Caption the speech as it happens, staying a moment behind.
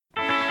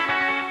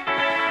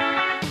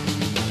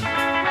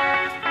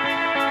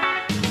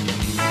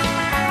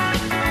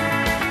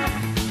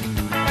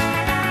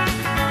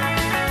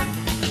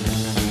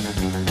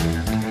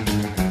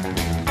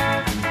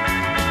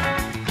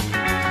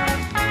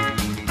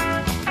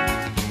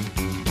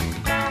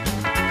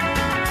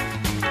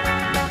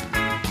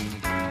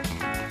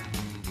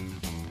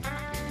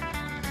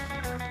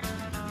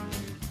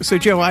So,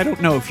 Joe, I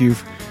don't know if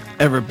you've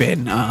ever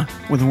been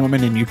with a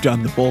woman and you've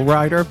done the bull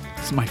rider.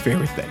 It's my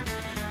favorite thing.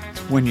 It's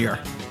when you're,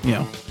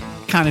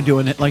 kind of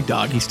doing it like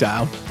doggy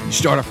style. You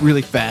start off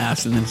really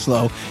fast and then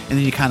slow, and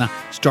then you kind of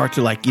start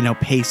to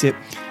pace it.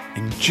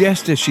 And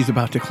just as she's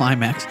about to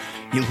climax,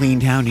 you lean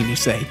down and you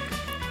say,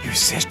 "Your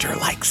sister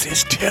likes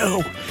this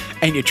too."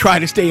 And you try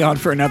to stay on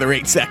for another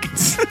 8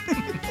 seconds.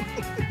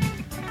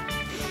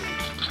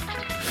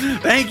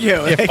 Thank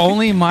you. If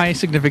only my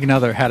significant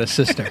other had a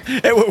sister.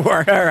 It would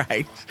work. All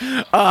right.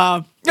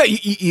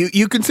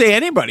 You can say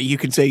anybody. You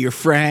can say your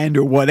friend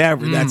or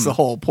whatever. That's the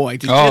whole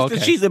point. It's just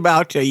that she's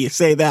about to. You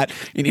say that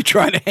and you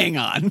try to hang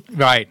on.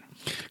 Right.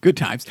 Good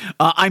times.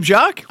 I'm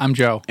Jacques. I'm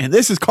Joe. And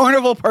this is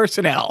Carnival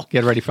Personnel.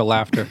 Get ready for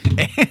laughter.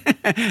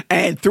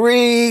 And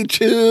 3,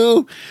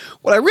 2.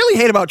 What I really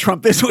hate about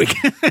Trump this week.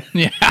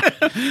 Yeah.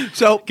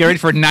 So get ready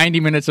for 90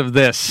 minutes of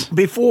this.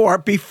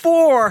 Before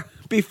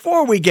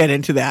we get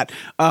into that,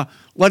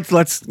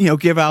 let's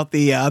give out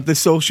the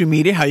social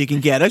media, how you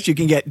can get us. You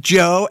can get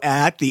Joe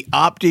at the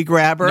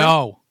OptiGrabber.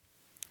 No.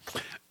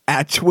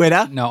 At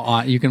Twitter.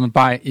 No, you can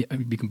buy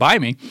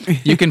me.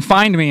 You can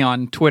find me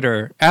on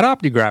Twitter at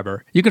OptiGrabber.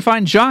 You can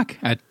find Jacques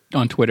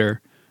on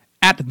Twitter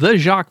at the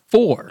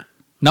Jacques4,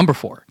 number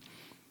 4.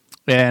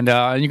 And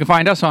you can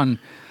find us on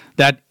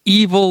that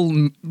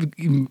evil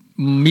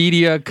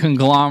media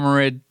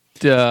conglomerate.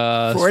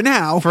 For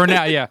now,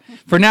 yeah.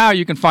 For now,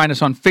 you can find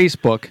us on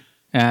Facebook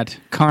at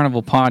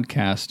Carnival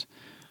Podcast.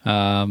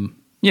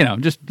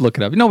 Just look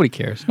it up. Nobody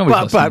cares.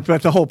 But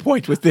the whole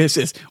point with this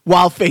is,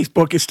 while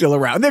Facebook is still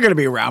around, they're going to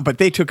be around, but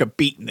they took a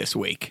beating this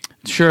week.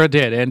 Sure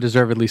did, and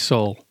deservedly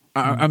so.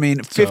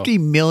 50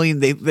 million.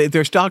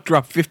 Their stock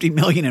dropped 50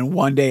 million in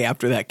one day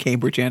after that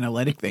Cambridge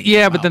Analytic thing.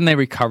 Yeah, but then they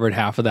recovered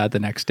half of that the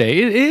next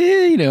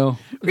day.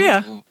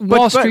 Yeah,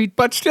 Wall Street.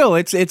 But still,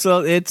 it's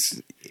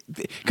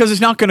because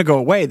it's not going to go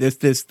away.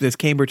 This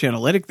Cambridge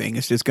Analytic thing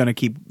is just going to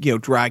keep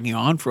dragging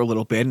on for a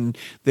little bit, and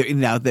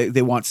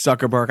they want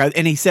Zuckerberg,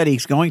 and he said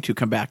he's going to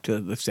come back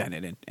to the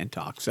Senate and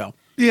talk. So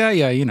yeah,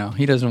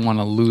 he doesn't want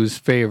to lose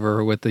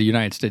favor with the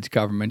United States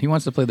government. He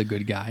wants to play the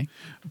good guy.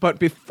 But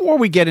before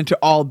we get into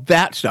all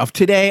that stuff,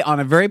 today, on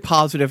a very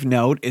positive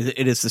note,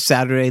 it is the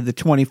Saturday, the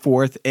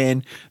 24th,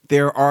 and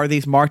there are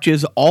these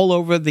marches all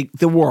over the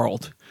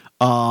world.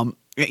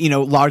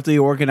 Largely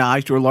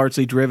organized or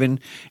largely driven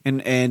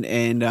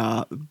and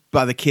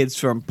by the kids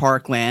from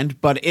Parkland,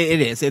 but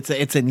it's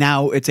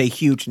a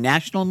huge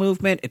national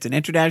movement. It's an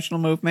international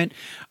movement.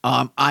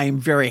 I am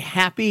very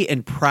happy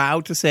and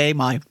proud to say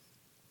my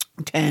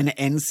 10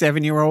 and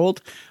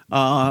 7-year-old,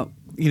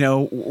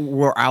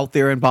 were out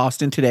there in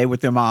Boston today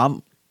with their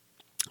mom.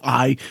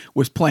 I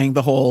was playing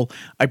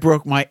I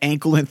broke my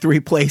ankle in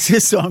 3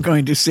 places, so I'm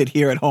going to sit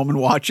here at home and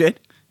watch it.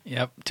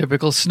 Yep,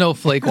 typical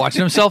snowflake watching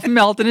himself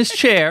melt in his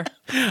chair.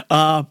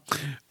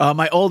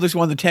 My oldest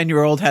one, the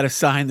 10-year-old, had a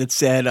sign that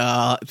said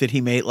that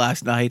he made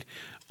last night.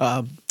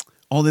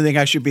 Only thing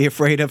I should be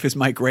afraid of is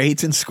my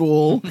grades in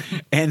school.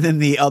 And then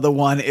the other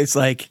one is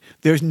like,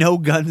 there's no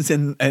guns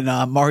in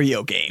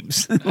Mario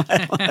games.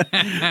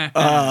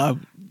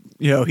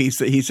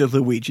 He's a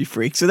Luigi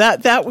freak. So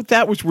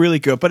that was really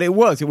good. But it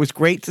was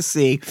great to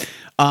see.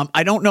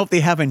 I don't know if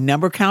they have a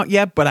number count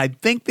yet, but I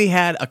think they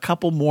had a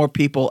couple more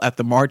people at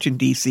the march in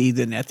D.C.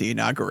 than at the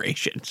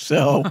inauguration.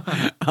 So,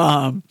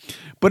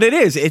 but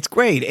it's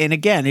great. And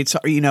again, it's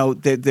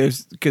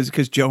there's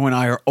because Joe and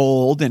I are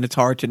old, and it's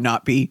hard to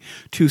not be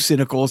too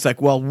cynical. It's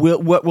like, well,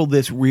 what will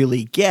this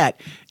really get?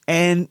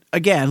 And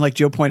again, like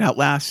Joe pointed out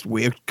last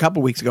week, a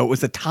couple weeks ago, it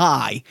was a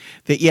tie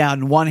that,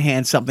 on one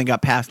hand, something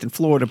got passed in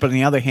Florida, but on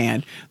the other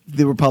hand,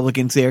 the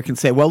Republicans there can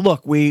say, well,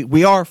 look,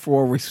 we are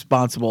for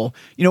responsible.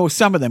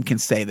 Some of them can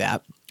say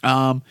that.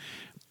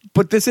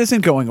 But this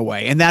isn't going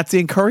away, and that's the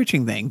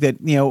encouraging thing. That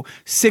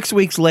 2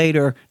 weeks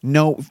later,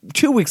 no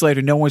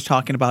one's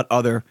talking about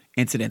other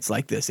incidents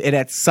like this. It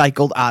had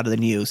cycled out of the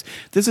news.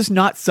 This is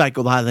not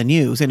cycled out of the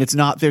news, and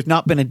there's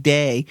not been a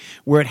day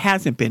where it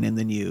hasn't been in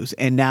the news.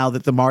 And now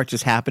that the march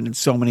has happened and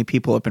so many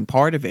people have been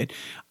part of it,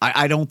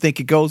 I don't think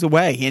it goes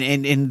away.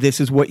 And this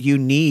is what you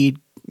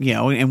need.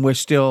 And we're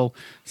still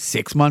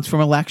 6 months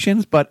from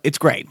elections, but it's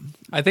great.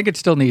 I think it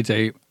still needs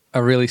a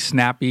really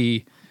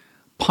snappy,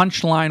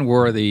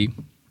 punchline-worthy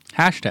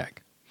hashtag,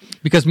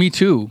 because Me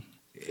Too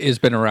has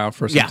been around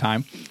for some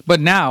time, but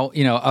now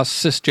us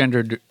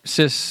cisgendered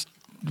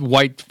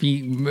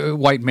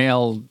white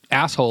male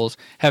assholes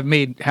have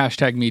made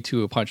hashtag Me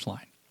Too a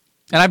punchline,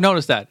 and I've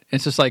noticed that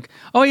it's just like,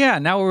 oh yeah,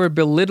 now we're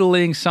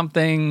belittling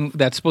something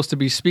that's supposed to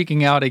be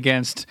speaking out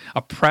against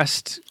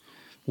oppressed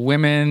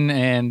women,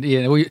 and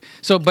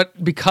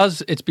but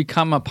because it's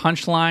become a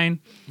punchline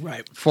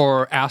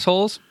for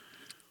assholes,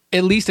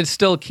 at least it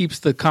still keeps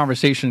the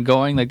conversation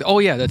going. Like, oh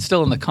yeah, that's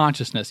still in the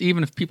consciousness,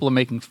 even if people are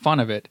making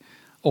fun of it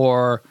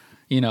or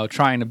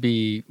trying to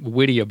be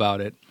witty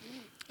about it.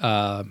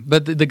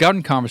 But the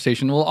gun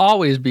conversation will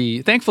always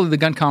be. Thankfully, the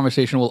gun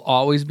conversation will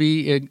always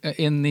be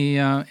in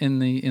the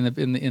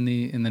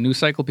news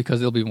cycle, because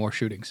there'll be more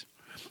shootings.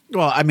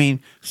 Well, I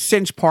mean,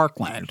 since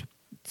Parkland,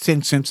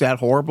 since that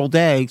horrible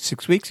day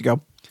 6 weeks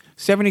ago,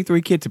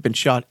 73 kids have been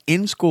shot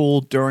in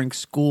school during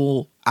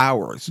school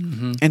hours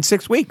in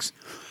 6 weeks.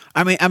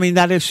 I mean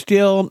that is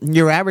still,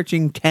 you're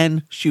averaging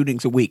 10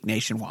 shootings a week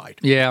nationwide.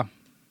 Yeah.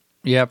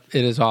 Yep,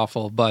 it is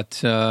awful. But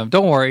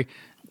don't worry,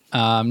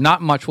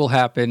 not much will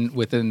happen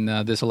within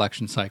this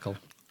election cycle.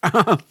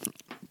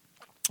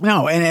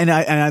 No, and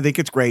I think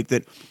it's great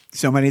that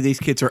so many of these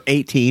kids are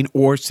 18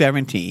 or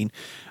 17.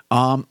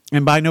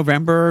 And by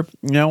November,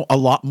 a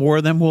lot more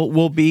of them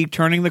will be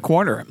turning the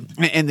corner,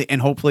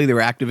 and hopefully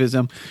their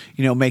activism,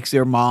 makes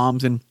their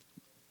moms and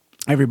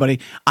everybody.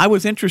 I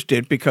was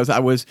interested because I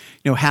was,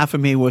 half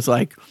of me was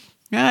like,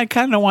 I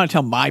kind of don't want to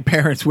tell my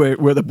parents where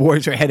the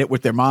boys are headed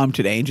with their mom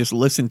today and just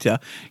listen to,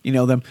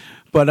 them.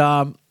 But,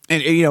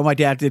 and my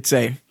dad did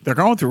say, they're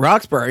going through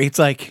Roxbury. It's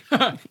like,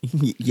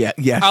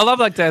 yeah. I love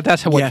like that.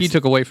 That's what he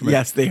took away from it.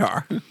 Yes, they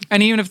are.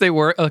 And even if they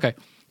were, okay.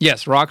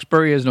 Yes,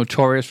 Roxbury is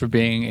notorious for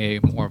being a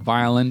more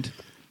violent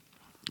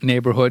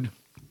neighborhood,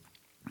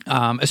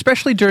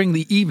 especially during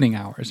the evening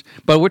hours.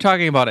 But we're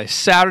talking about a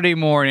Saturday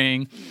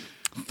morning,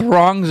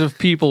 throngs of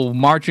people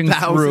marching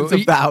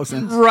through.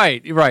 Thousands.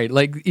 Right.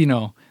 Like,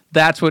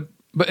 that's what,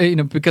 but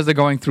because they're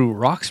going through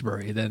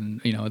Roxbury,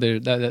 then,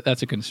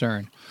 that's a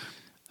concern.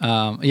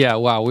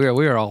 Wow, we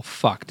are all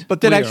fucked.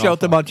 But then I showed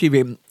them on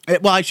TV.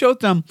 Well, I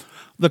showed them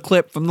the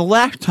clip from the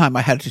last time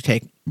I had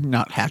to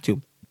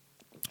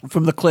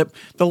from the clip,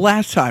 the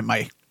last time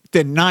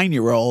the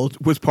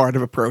 9-year-old was part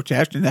of a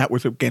protest, and that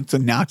was against the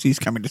Nazis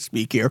coming to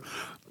speak here.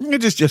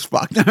 It is just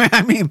fucked.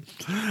 I mean,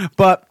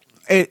 but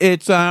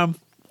it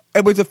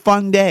was a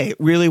fun day. It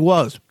really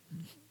was.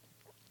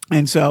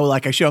 And so,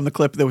 like I showed in the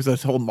clip, there was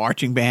this whole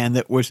marching band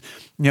that was,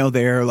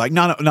 there, like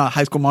not a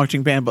high school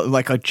marching band, but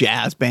like a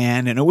jazz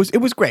band, and it was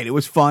great. It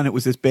was fun. It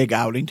was this big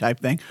outing type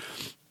thing.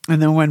 And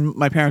then when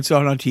my parents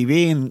saw it on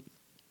TV and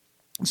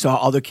saw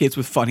other kids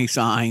with funny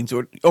signs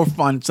or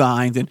fun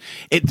signs, and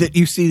that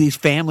you see these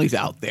families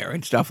out there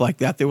and stuff like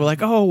that, they were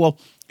like, "Oh, well,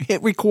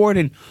 hit record,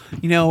 and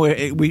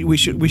we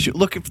should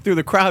look through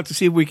the crowd to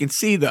see if we can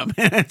see them."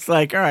 And it's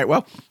like, all right,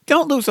 well,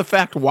 don't lose the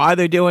fact why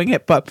they're doing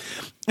it, but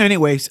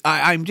anyways,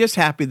 I'm just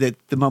happy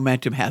that the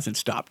momentum hasn't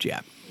stopped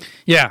yet.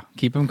 Yeah,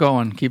 keep it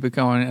going,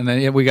 and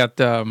then we got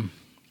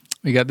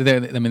they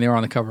were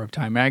on the cover of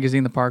Time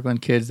Magazine, the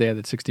Parkland kids. They had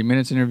the 60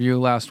 Minutes interview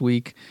last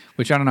week,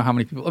 which I don't know how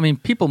many people. I mean,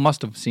 people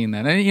must have seen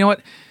that. And you know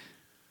what?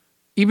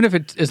 Even if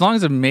as long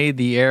as it made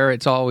the air,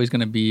 it's always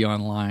going to be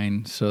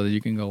online so that you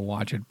can go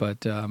watch it.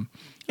 But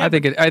I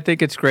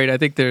think it's great. I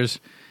think there's,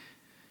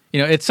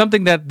 it's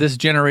something that this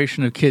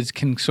generation of kids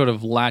can sort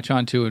of latch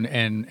onto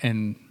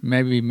and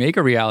maybe make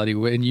a reality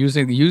in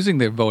using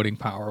their voting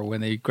power when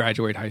they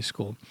graduate high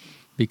school,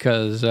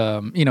 because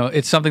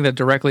it's something that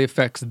directly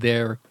affects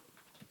their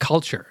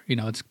culture.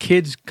 It's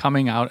kids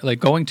coming out, like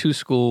going to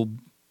school,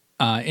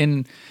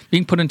 in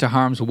being put into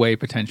harm's way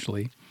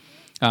potentially.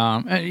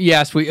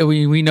 Yes,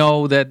 we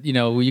know that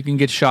you can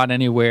get shot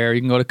anywhere.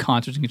 You can go to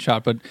concerts and get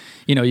shot, but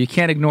you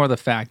can't ignore the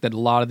fact that a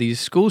lot of these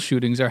school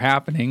shootings are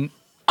happening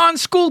on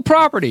school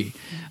property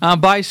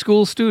by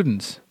school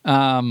students.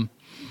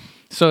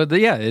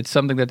 It's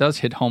something that does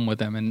hit home with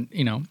them, and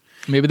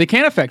maybe they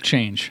can affect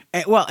change.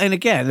 And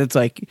again, it's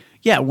like,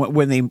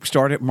 when they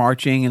started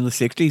marching in the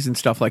 60s and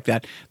stuff like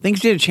that,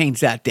 things didn't change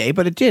that day,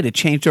 but it did. It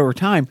changed over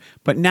time.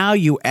 But now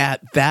you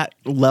add that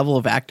level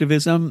of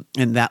activism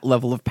and that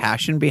level of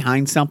passion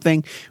behind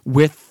something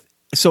with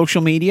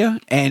social media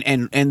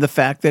and the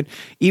fact that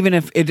even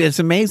if it is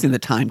amazing the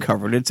Time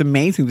covered, it's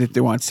amazing that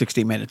they're on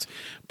 60 Minutes,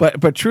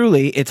 but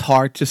truly it's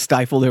hard to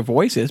stifle their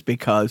voices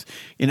because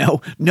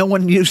no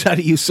one knows how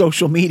to use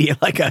social media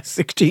like a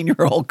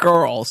 16-year-old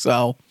girl.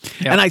 So,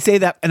 And I say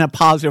that in a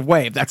positive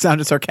way. If that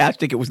sounded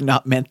sarcastic, it was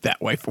not meant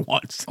that way for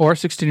once. Or a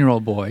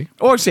 16-year-old boy,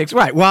 or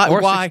right? Why?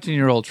 Or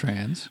 16-year-old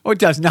trans? Or it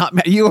does not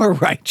matter. You are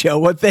right, Joe.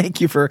 Well, thank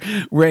you for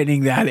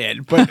reining that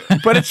in. But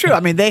it's true.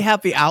 I mean, they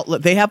have the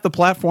outlet, they have the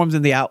platforms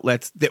and the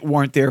outlets that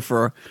weren't there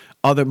for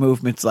other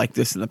movements like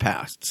this in the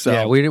past. So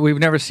yeah, we've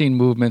never seen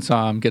movements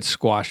get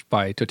squashed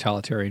by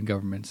totalitarian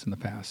governments in the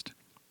past.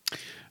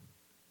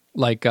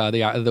 Like what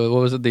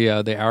was it?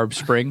 The Arab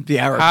Spring. The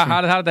Arab Spring.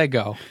 How did that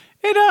go?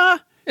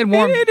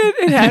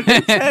 It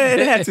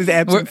had its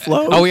ebbs and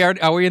flows.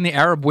 Are we in the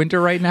Arab winter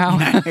right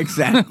now?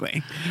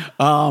 Exactly.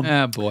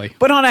 Oh boy.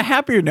 But on a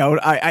happier note,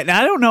 I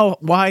don't know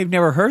why I've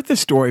never heard this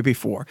story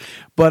before,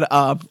 but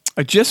I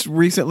just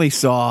recently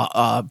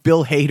saw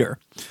Bill Hader,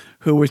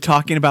 who was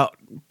talking about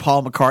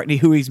Paul McCartney,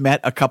 who he's met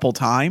a couple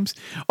times.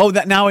 Oh,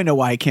 now I know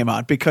why he came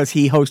on, because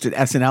he hosted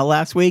SNL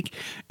last week,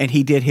 and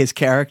he did his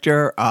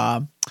character,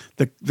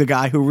 the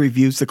guy who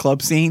reviews the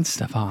club scenes,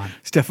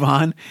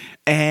 Stefan.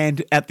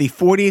 And at the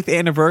 40th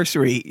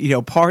anniversary,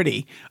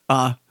 party,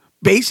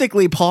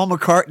 basically Paul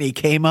McCartney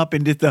came up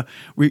and did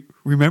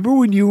remember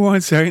when you were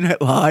on Saturday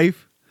Night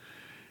Live?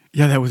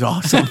 Yeah, that was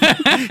awesome.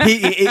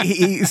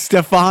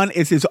 Stefan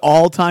is his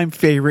all-time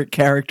favorite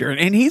character,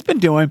 and he's been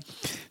doing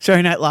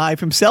Saturday Night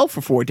Live himself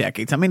for 4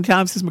 decades. How many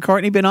times has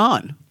McCartney been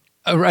on?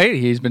 Right,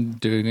 he's been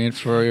doing it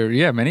for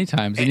many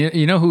times. And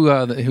you know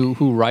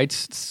who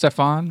writes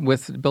Stefan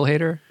with Bill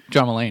Hader?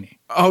 John Mulaney.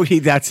 Oh,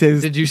 that's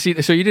his. Did you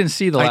see? So you didn't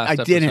see the last I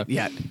episode. didn't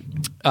yet.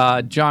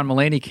 John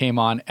Mulaney came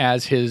on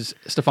as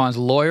Stefan's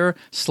lawyer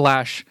 /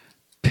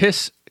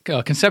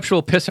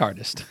 conceptual piss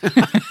artist.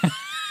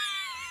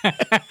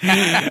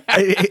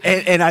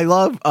 and I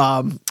love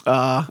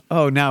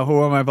now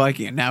who am I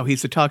blanking? Now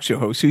he's the talk show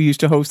host who used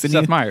to host the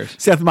Seth Meyers.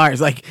 Seth Meyers.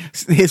 Like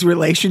his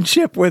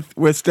relationship with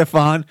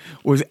Stefan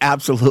was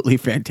absolutely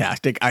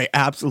fantastic. I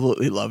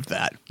absolutely loved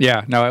that.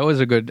 Yeah, no, it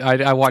was a good.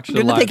 I watched it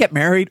Didn't live. they get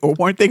married, or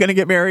weren't they going to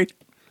get married?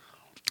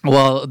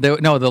 Well,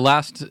 the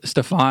last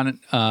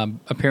Stefan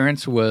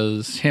appearance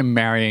was him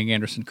marrying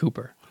Anderson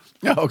Cooper.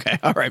 Oh, okay,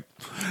 all right,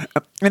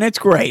 and it's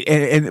great,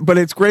 but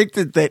it's great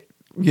that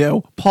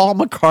Paul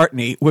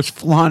McCartney was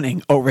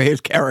flaunting over his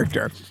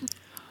character.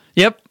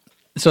 Yep.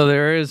 So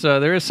there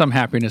is some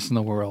happiness in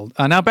the world.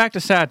 Now back to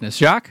sadness,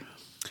 Jacques.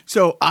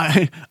 So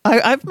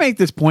I've made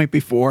this point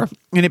before,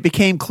 and it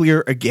became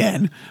clear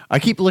again. I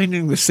keep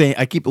learning the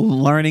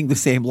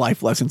same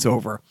life lessons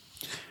over.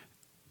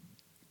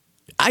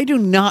 I do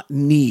not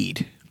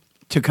need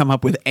to come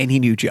up with any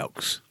new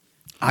jokes.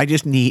 I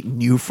just need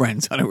new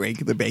friends on a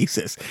regular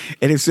basis.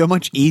 It is so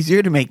much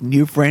easier to make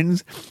new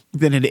friends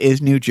than it is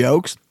new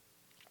jokes.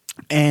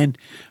 And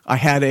I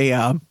had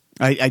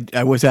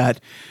I was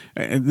at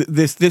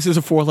this is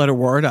a 4-letter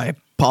word. I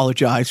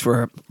apologize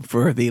for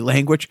the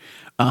language.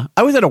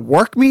 I was at a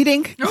work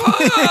meeting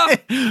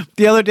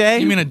the other day.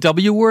 You mean a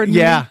W word?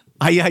 Yeah,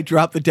 I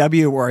dropped the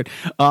W word.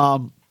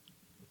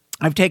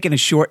 I've taken a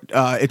short.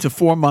 It's a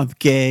 4-month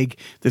gig.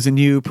 There's a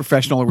new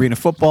professional arena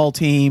football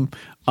team.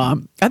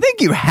 I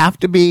think you have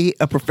to be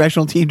a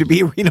professional team to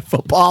be arena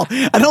football.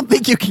 I don't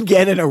think you can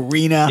get an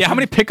arena. Yeah, how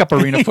many pickup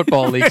arena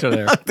football leagues are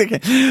there?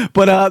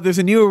 But there's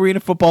a new arena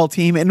football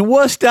team in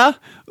Worcester,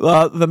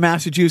 the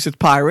Massachusetts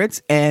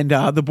Pirates, and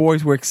the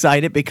boys were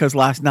excited because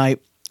last night,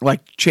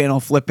 like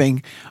channel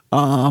flipping,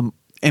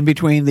 in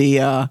between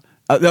the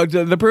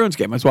Bruins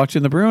game. I was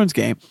watching the Bruins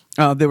game.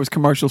 There was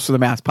commercials for the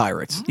Mass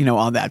Pirates,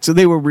 on that. So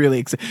they were really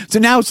excited. So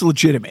now it's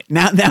legitimate.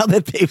 Now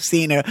that they've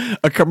seen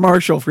a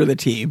commercial for the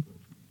team.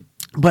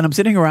 But I'm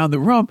sitting around the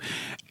room,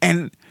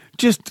 and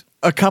just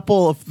a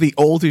couple of the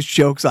oldest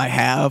jokes I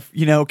have,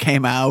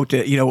 came out.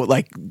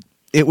 Like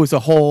it was a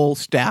whole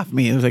staff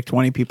meeting. There was like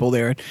 20 people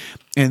there,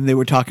 and they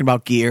were talking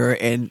about gear,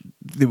 and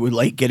they were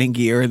late getting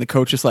gear. And the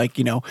coach is like,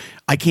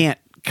 I can't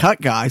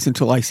cut guys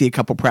until I see a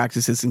couple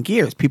practices in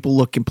gears. People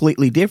look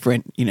completely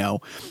different,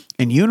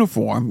 in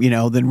uniform,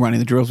 than running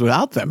the drills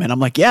without them. And I'm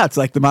like, yeah, it's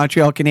like the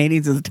Montreal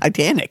Canadiens and the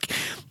Titanic.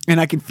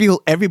 And I can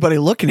feel everybody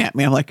looking at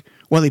me. I'm like,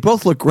 well, they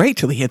both look great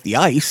till they hit the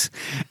ice.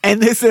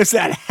 And there's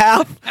that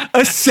half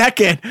a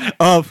second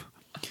of,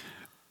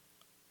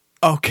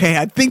 okay,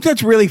 I think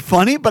that's really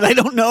funny, but I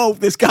don't know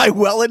this guy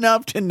well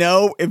enough to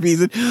know if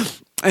he's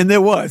and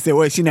there was,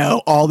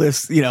 all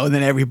this, and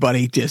then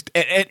everybody just,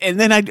 and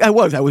then I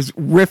was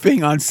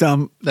riffing on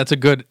some. That's a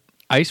good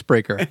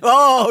icebreaker.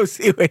 Oh,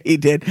 see what he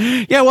did.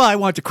 Yeah, well, I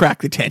want to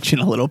crack the tension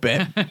a little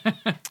bit.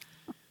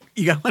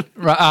 You got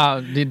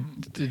one?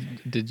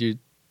 Did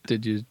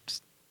you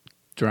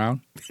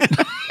drown?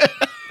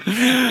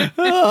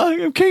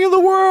 I'm king of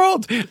the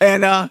world.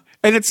 And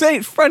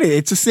it's funny.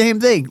 It's the same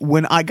thing.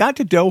 When I got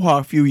to Doha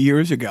a few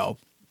years ago,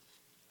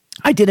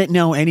 I didn't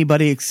know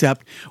anybody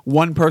except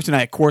one person I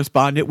had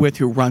corresponded with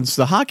who runs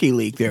the hockey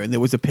league there, and there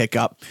was a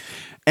pickup.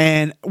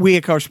 And we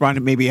had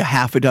corresponded maybe a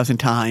half a dozen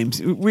times.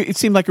 It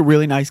seemed like a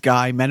really nice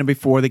guy. Met him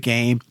before the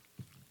game.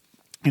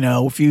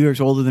 A few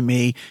years older than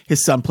me.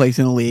 His son plays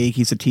in the league.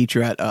 He's a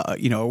teacher at a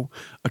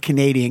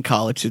Canadian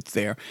college that's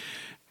there.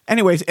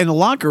 Anyways, in the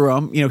locker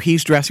room,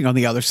 he's dressing on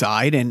the other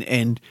side,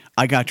 and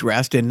I got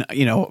dressed, and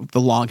the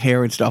long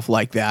hair and stuff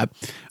like that.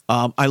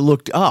 I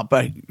looked up.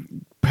 I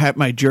had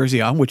my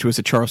jersey on, which was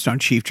a Charlestown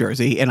Chief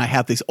jersey, and I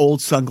had these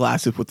old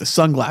sunglasses with the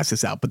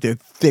sunglasses out, but they're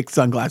thick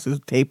sunglasses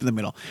with tape in the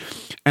middle.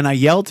 And I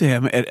yelled to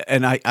him,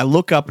 and I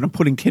look up, and I'm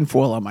putting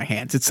tinfoil on my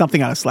hands. It's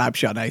something out of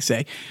Slapshot, and I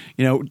say,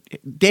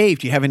 Dave,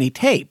 do you have any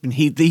tape? And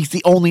he's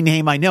the only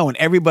name I know, and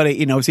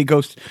everybody, as he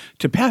goes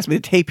to pass me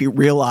the tape, he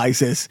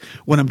realizes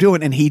what I'm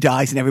doing, and he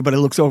dies, and everybody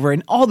looks over,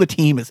 and all the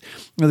team is,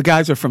 the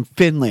guys are from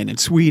Finland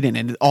and Sweden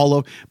and all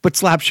of, but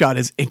Slapshot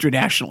is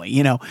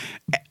internationally,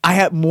 I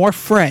have more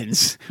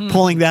friends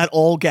pulling that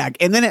old gag.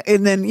 And then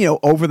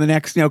over the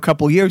next,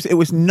 couple of years, it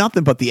was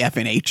nothing but the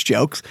FNH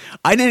jokes.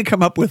 I didn't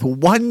come up with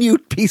one new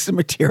piece of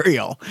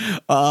material.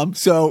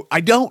 So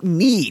I don't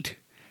need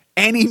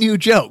any new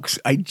jokes.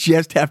 I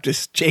just have to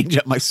change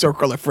up my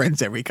circle of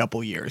friends every couple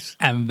of years.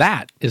 And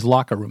that is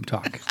locker room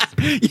talk.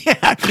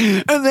 Yeah.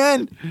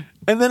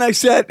 And then I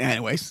said,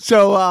 anyways,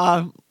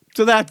 so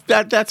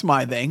that's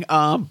my thing.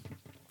 Now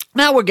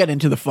we're getting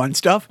to the fun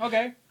stuff.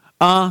 Okay.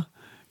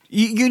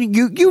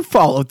 You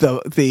followed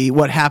the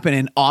what happened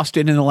in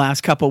Austin in the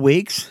last couple of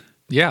weeks?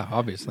 Yeah,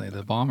 obviously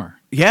the bomber.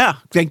 Yeah,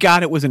 thank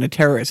God it wasn't a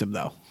terrorism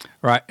though.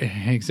 Right,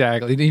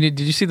 exactly. Did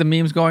you see the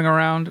memes going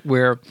around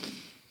where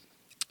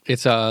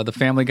it's the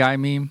Family Guy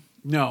meme?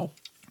 No.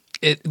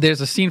 There's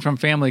a scene from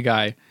Family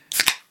Guy.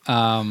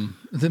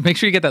 Make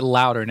sure you get that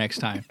louder next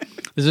time.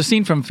 There's a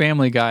scene from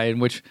Family Guy in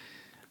which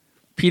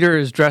Peter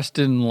is dressed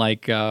in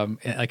like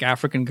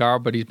African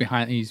garb, but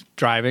he's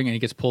driving and he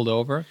gets pulled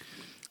over.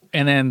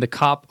 And then the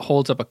cop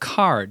holds up a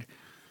card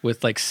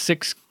with like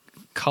 6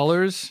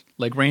 colors,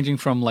 like ranging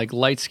from like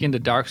light skin to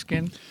dark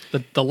skin.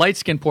 The light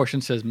skin portion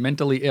says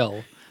mentally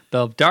ill.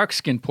 The dark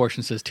skin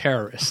portion says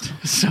terrorist.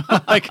 So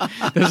like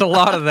there's a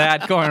lot of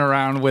that going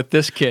around with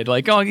this kid.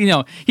 Like, oh,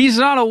 he's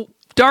not a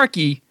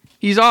darky.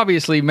 He's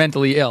obviously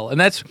mentally ill.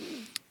 And that's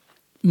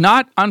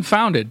not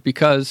unfounded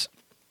because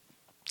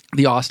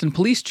the Austin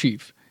police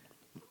chief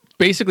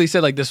basically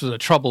said like this was a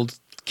troubled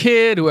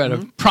kid who had a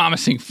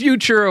promising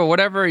future or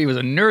whatever. He was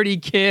a nerdy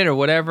kid or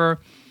whatever.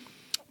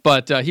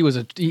 But he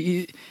was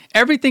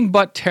everything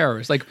but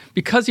terrorist. Like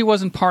because he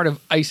wasn't part of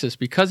ISIS,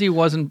 because he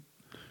wasn't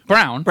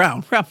brown.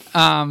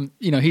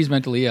 He's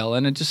mentally ill.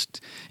 And it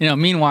just,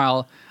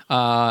 meanwhile,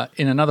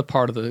 in another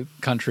part of the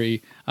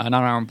country, an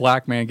unarmed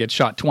black man gets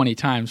shot 20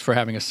 times for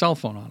having a cell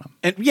phone on him.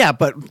 And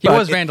but he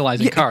was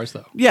vandalizing cars,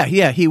 though. Yeah,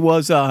 he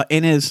was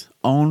in his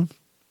own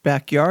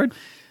backyard.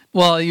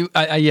 Well,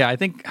 I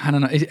think, I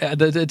don't know.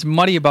 It's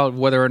muddy about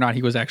whether or not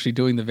he was actually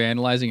doing the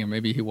vandalizing, and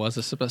maybe he was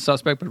a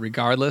suspect. But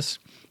regardless,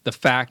 the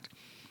fact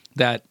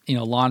that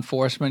law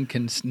enforcement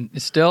can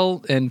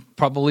still, and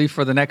probably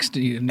for the next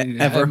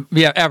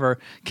ever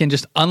can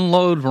just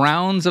unload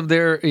rounds of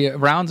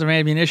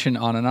ammunition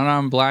on an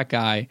unarmed black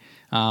guy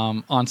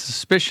on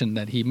suspicion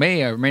that he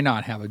may or may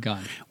not have a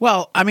gun.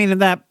 Well, I mean, in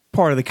that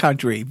part of the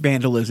country,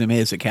 vandalism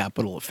is a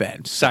capital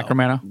offense. So,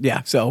 Sacramento?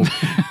 Yeah. So,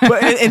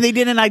 and they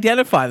didn't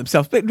identify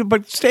themselves.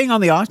 But staying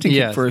on the Austin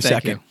kid for a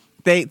second,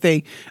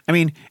 they, I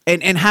mean,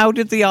 and how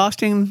did the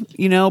Austin,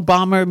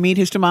 bomber meet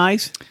his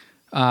demise?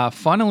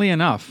 Funnily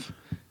enough,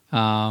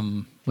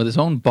 with his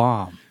own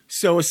bomb.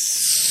 So a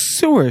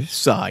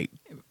suicide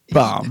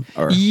bomb.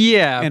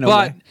 Yeah,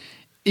 but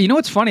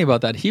what's funny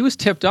about that? He was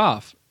tipped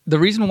off. The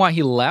reason why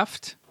he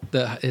left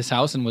his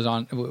house and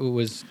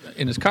was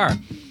in his car.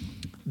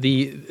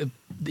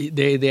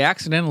 They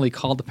accidentally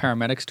called the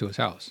paramedics to his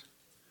house.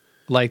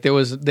 Like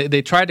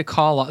they tried to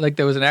call, like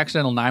there was an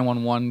accidental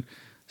 911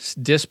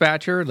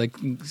 dispatcher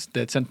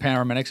that sent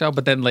paramedics out,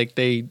 but then like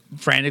they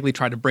frantically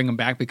tried to bring him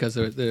back because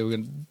they were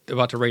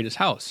about to raid his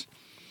house.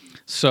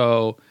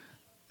 So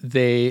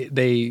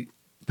they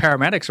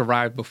paramedics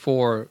arrived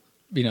before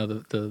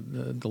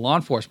the law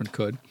enforcement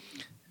could.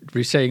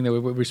 Saying they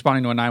were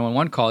responding to a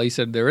 911 call. He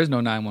said there is no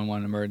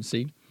 911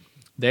 emergency.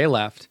 They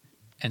left,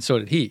 and so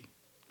did he.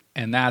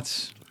 And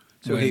that's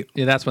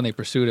when they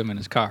pursued him in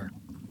his car.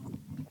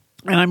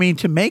 And I mean,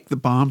 to make the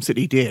bombs that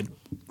he did,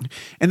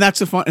 and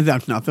that's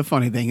not the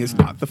funny thing. It's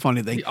not the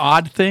funny thing. The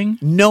odd thing?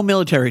 No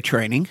military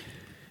training.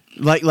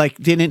 Like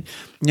didn't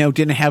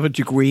have a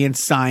degree in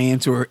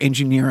science or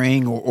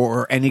engineering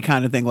or any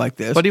kind of thing like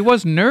this. But he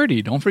was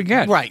nerdy. Don't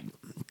forget. Right.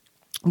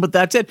 But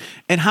that's it.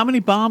 And how many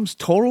bombs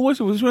total was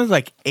it? Was it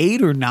like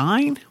 8 or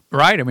 9?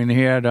 Right. I mean,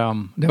 he had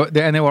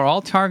they were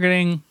all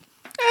targeting.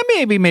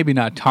 Maybe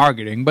not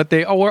targeting, but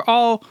they were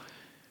all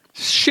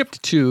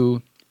shipped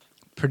to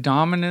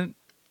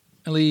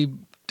predominantly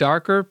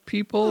darker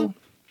people,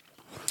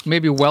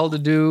 maybe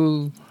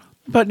well-to-do,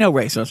 but no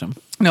racism.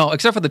 No,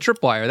 except for the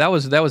tripwire.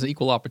 That was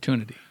equal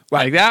opportunity.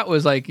 Right. Like that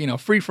was like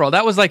free for all.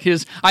 That was like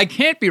his. I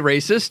can't be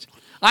racist.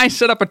 I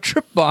set up a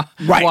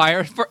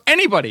tripwire for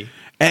anybody.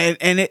 And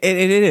it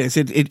is.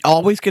 It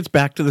always gets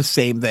back to the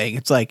same thing.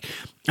 It's like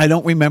I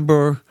don't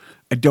remember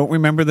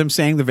them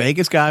saying the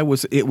Vegas guy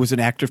was an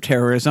act of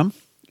terrorism,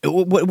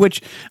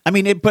 which I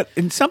mean, but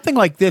in something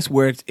like this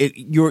where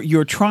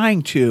you're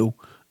trying to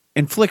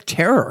inflict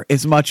terror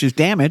as much as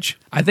damage.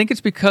 I think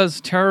it's because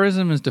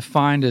terrorism is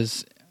defined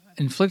as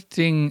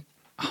inflicting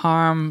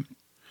harm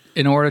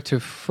in order to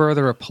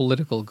further a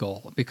political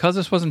goal. Because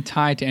this wasn't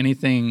tied to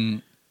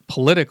anything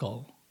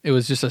political, it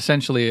was just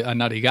essentially a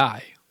nutty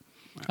guy.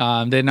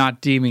 They're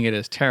not deeming it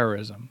as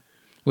terrorism,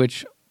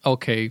 which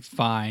okay,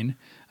 fine.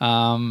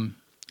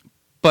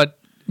 But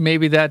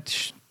maybe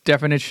that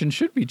definition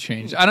should be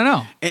changed. I don't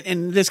know.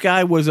 And this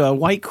guy was a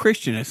white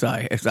Christian, as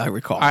I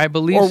recall. I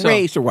believe or so.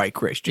 raised a white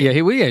Christian. Yeah,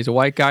 he's a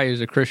white guy who's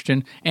a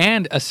Christian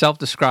and a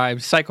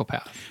self-described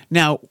psychopath.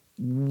 Now,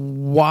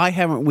 why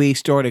haven't we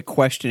started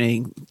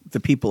questioning the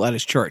people at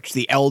his church,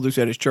 the elders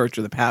at his church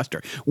or the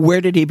pastor?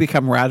 Where did he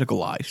become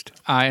radicalized?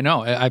 I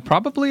know. I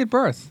probably at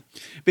birth.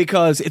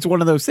 Because it's one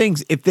of those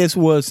things. If this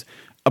was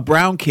a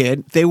brown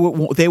kid, they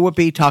would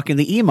be talking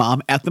to the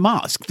imam at the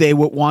mosque. They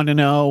would want to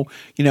know,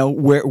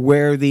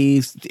 where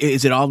these,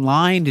 is it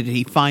online? Did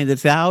he find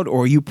this out?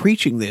 Or are you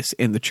preaching this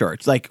in the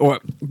church, or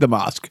the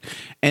mosque?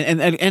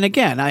 And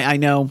again, I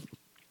know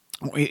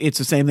it's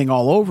the same thing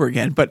all over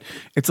again, but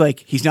it's like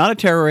he's not a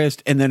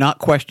terrorist and they're not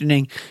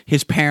questioning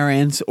his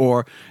parents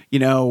or,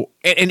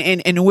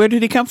 and where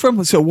did he come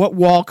from? So what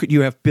wall could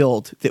you have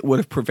built that would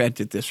have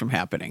prevented this from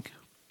happening?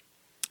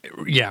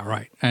 Yeah,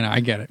 right. I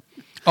get it.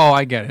 Oh,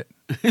 I get it.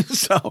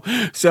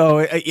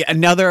 So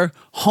another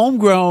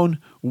homegrown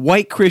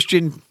white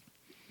Christian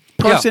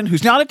person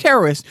who's not a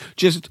terrorist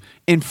just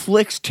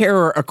inflicts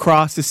terror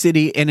across the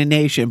city and a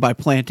nation by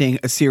planting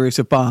a series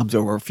of bombs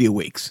over a few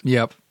weeks.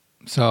 Yep.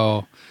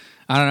 So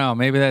I don't know.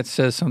 Maybe that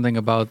says something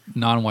about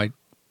non-white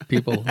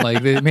people.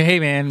 Like, hey,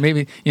 man,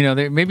 maybe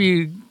maybe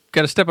you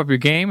got to step up your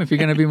game if you're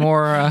going to be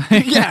more.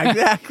 Yeah,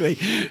 exactly.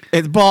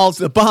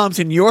 The bombs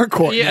in your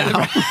court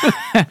now.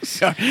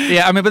 So,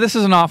 yeah, I mean, but this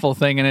is an awful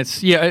thing, and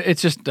it's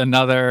just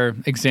another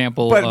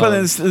example. But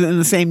in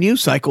the same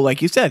news cycle,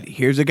 like you said,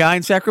 here's a guy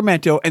in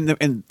Sacramento,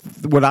 and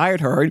what I had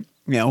heard,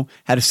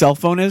 had a cell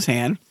phone in his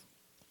hand,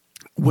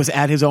 was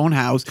at his own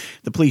house.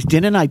 The police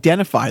didn't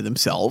identify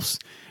themselves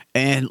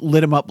and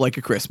lit him up like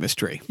a Christmas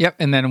tree. Yep,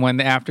 and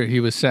then after he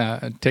was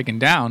taken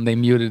down, they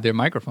muted their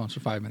microphones for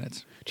 5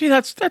 minutes. Gee,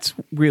 that's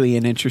really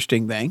an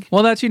interesting thing.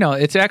 Well, that's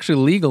it's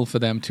actually legal for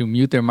them to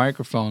mute their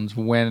microphones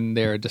when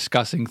they're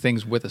discussing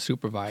things with a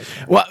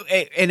supervisor. Well,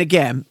 and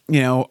again,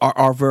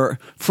 our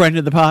friend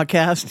of the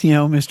podcast,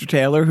 Mr.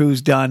 Taylor,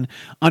 who's done,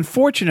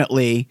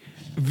 unfortunately,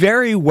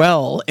 very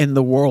well in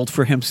the world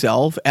for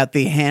himself at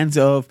the hands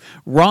of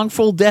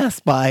wrongful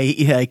death by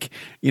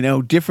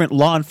different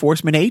law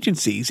enforcement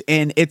agencies.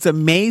 And it's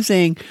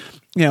amazing.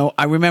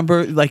 I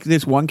remember like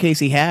this one case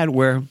he had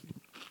where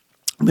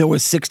there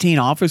was 16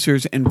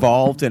 officers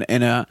involved in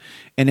an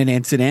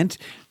incident,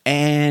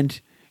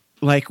 and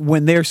like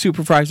when their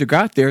supervisor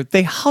got there,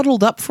 they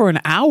huddled up for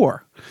an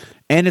hour.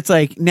 And it's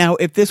like, now,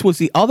 if this was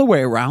the other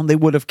way around, they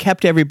would have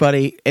kept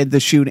everybody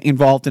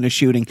involved in a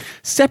shooting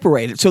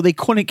separated, so they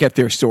couldn't get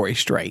their story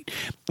straight.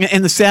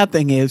 And the sad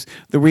thing is,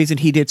 the reason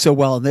he did so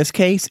well in this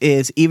case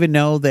is even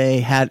though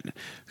they had,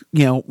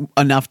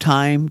 enough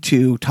time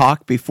to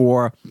talk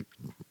before,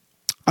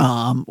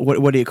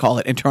 what do you call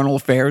it? Internal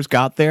Affairs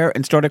got there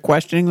and started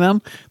questioning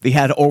them. They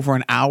had over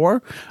an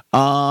hour.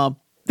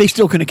 They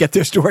still couldn't get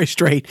their story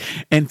straight,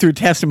 and through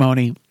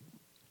testimony,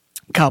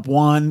 Cop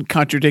 1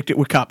 contradicted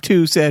what Cop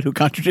 2 said, who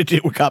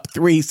contradicted what Cop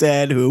 3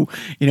 said, who,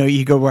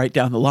 you go right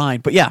down the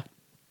line. But yeah,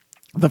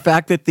 the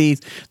fact that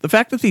these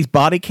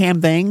body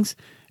cam things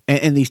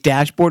and these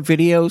dashboard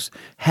videos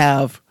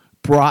have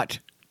brought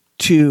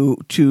to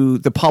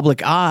the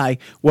public eye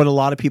what a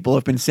lot of people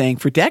have been saying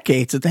for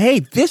decades, that, hey,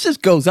 this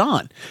goes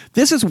on.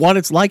 This is what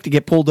it's like to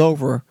get pulled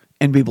over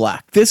and be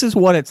black. This is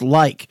what it's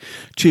like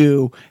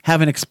to have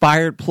an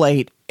expired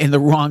plate in the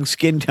wrong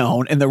skin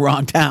tone in the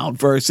wrong town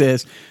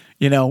versus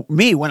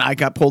me, when I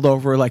got pulled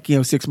over,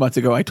 6 months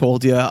ago, I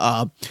told you,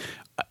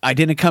 I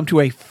didn't come to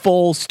a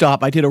full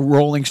stop. I did a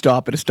rolling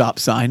stop at a stop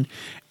sign,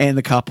 and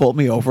the cop pulled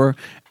me over.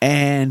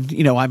 And,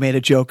 I made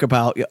a joke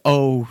about,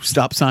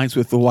 stop signs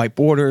with the white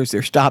borders,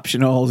 they're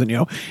stoptionals,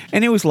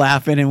 and he was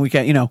laughing, and we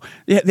got,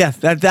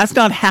 that's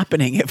not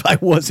happening if I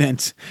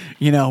wasn't,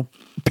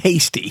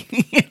 pasty,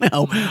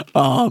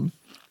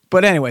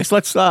 But anyways,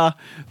 let's, so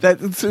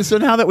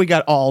now that we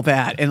got all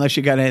that, unless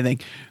you got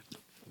anything,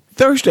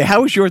 Thursday.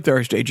 How was your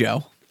Thursday,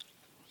 Joe?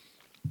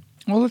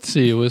 Well, let's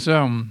see. It was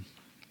kind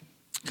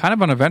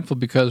of uneventful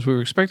because we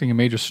were expecting a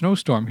major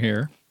snowstorm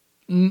here.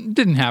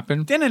 Didn't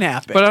happen.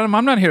 But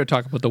I'm not here to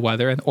talk about the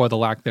weather or the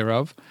lack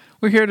thereof.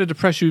 We're here to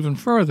depress you even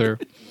further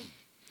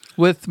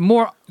with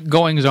more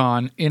goings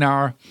on in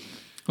our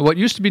what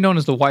used to be known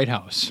as the White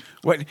House.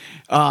 What?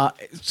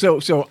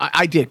 So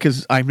I did,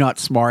 because I'm not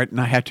smart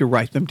and I had to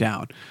write them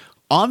down.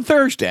 On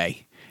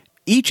Thursday,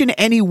 each and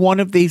any one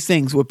of these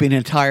things would be an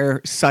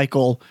entire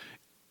cycle,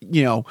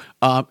 and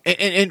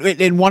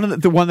one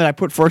of the one that I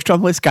put first on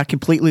the list got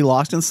completely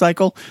lost in the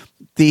cycle.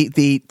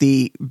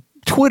 The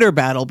Twitter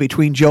battle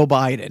between Joe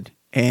Biden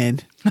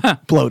and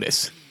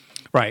Blotus.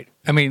 Right.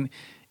 I mean,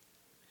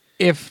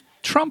 if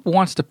Trump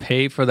wants to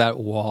pay for that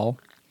wall,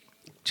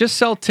 just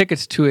sell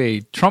tickets to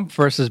a Trump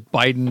versus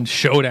Biden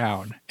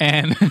showdown,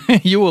 and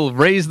you will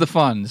raise the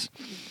funds.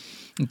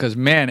 Because,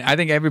 man, I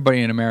think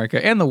everybody in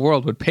America and the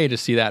world would pay to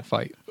see that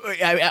fight.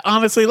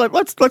 Honestly,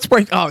 let's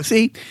break. Oh,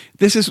 see,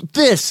 this is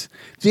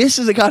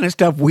the kind of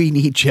stuff we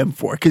need Jim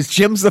for, because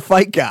Jim's the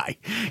fight guy,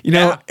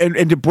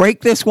 and to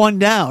break this one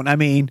down. I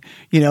mean,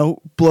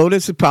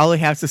 Blotus probably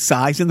has the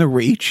size and the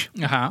reach.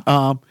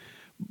 Uh-huh.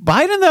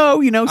 Biden,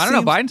 though, I don't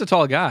know. Biden's a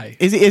tall guy.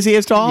 Is he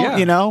as tall?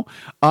 Yeah.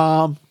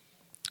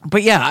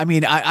 But yeah, I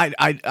mean,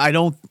 I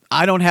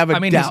don't have a. I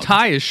mean, doubt. His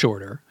tie is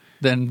shorter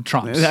than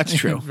Trump's. That's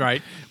true,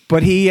 right?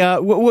 But he,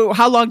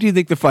 how long do you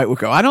think the fight would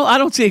go? I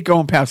don't see it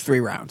going past 3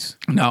 rounds.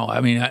 No, I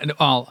mean,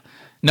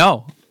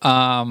 no,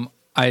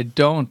 I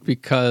don't,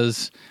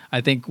 because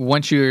I think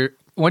once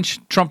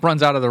Trump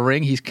runs out of the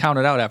ring, he's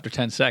counted out after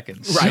 10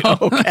 seconds. Right. So,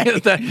 okay.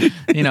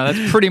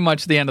 That's pretty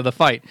much the end of the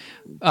fight.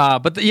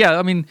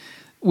 I mean,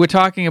 we're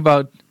talking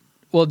about.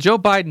 Well, Joe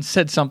Biden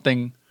said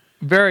something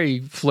very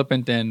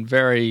flippant and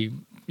very,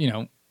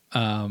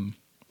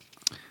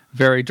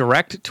 very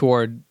direct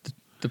toward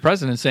the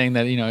president, saying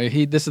that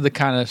this is the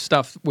kind of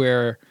stuff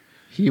where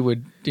he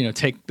would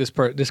take this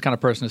kind of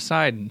person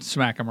aside and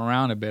smack him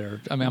around a bit. Or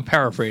I mean, I'm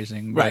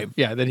paraphrasing, right?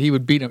 Yeah, that he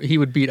would beat him. He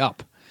would beat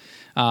up,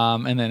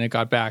 and then it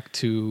got back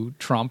to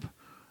Trump,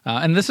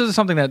 and this is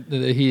something that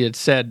he had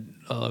said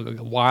a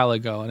while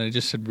ago, and it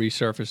just had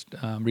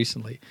resurfaced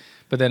recently.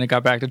 But then it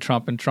got back to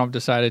Trump, and Trump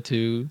decided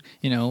to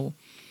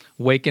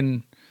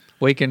waken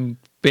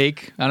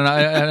bake. I don't know.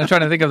 I'm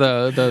trying to think of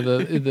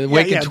the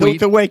wake and tweet.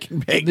 The wake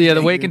and bake. Yeah,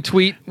 the wake and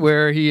tweet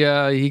where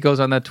he goes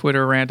on that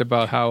Twitter rant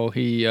about how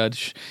Joe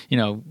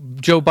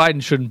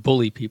Biden shouldn't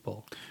bully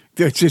people.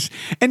 It's just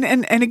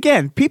and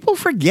again, people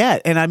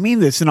forget, and I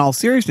mean this in all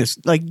seriousness.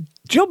 Like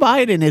Joe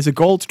Biden is a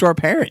Gold Star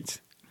parent.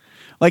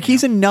 Like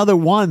he's another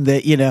one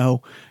that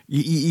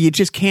you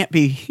just can't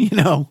be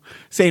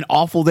saying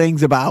awful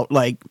things about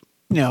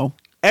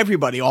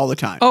everybody all the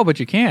time. Oh, but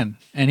you can,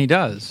 and he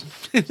does.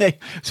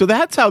 So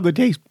that's how the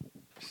day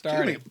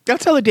started.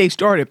 That's how the day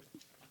started.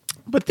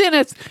 But then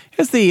as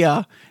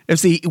the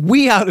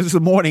wee hours of the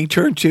morning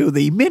turned to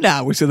the mid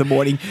hours of the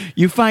morning,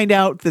 you find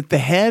out that the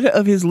head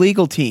of his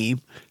legal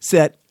team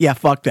said, "Yeah,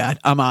 fuck that,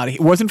 I'm out of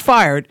here." Wasn't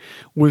fired.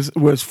 Was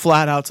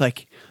flat out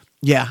like,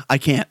 "Yeah, I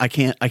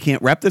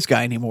can't rep this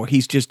guy anymore.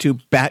 He's just too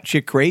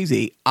batshit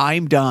crazy.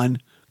 I'm done.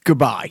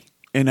 Goodbye."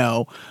 And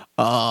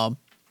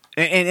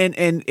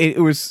it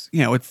was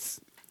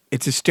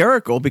it's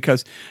hysterical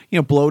because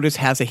Blotus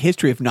has a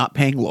history of not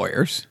paying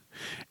lawyers.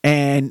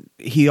 And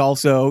he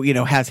also,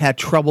 has had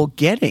trouble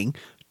getting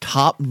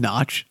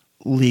top-notch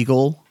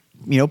legal,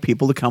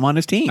 people to come on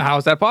his team. How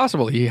is that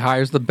possible? He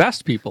hires the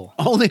best people.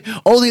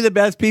 Only the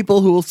best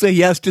people who will say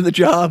yes to the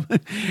job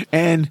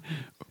and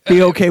be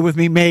okay with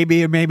me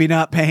maybe or maybe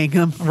not paying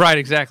him. Right,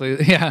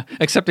 exactly. Yeah,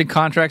 accepting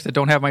contracts that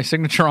don't have my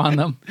signature on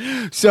them.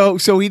 So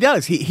he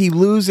does. He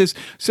loses.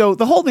 So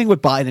the whole thing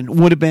with Biden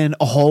would have been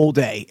a whole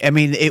day. I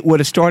mean, it would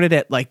have started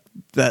at like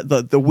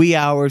the wee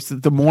hours,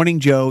 the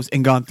morning Joes,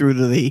 and gone through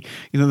to the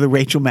the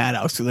Rachel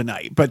Maddows of the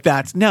night. But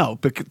that's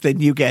because then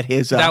you get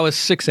his. That was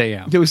 6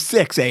 a.m. It was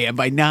 6 a.m.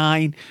 By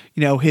 9,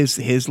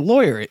 his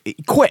lawyer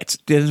quits,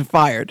 isn't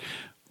fired.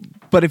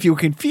 But if you were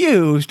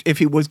confused, if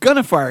he was going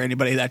to fire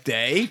anybody that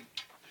day.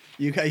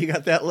 You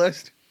got that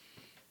list?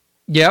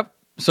 Yep.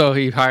 So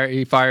he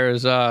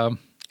fires H.R.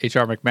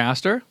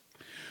 McMaster,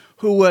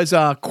 who was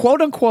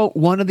quote unquote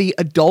one of the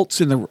adults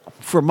in the room.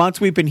 For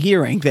months we've been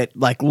hearing that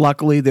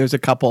luckily there's a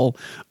couple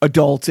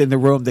adults in the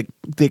room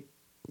that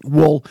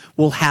will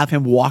have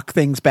him walk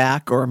things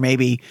back or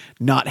maybe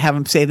not have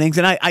him say things.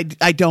 And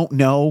I don't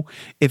know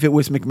if it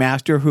was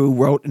McMaster who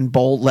wrote in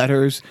bold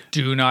letters,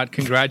 "Do not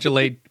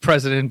congratulate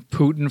President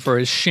Putin for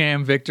his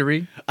sham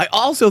victory." I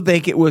also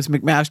think it was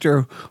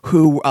McMaster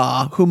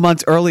who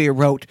months earlier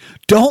wrote,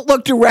 "Don't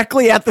look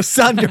directly at the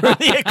sun during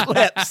the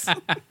eclipse."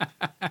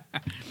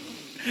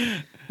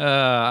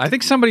 I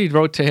think somebody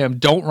wrote to him,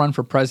 "Don't run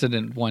for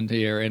president" one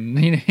year, and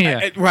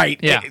right,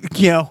 yeah,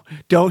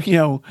 don't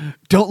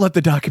let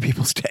the DACA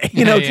people stay.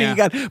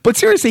 But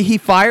seriously, he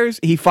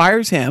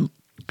fires him,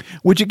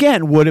 which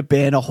again would have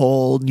been a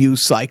whole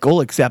news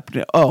cycle. Except,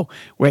 oh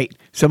wait,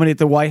 somebody at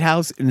the White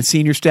House and the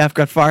senior staff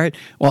got fired.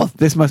 Well,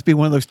 this must be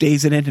one of those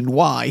days it ended.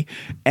 Why?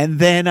 And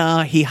then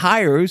he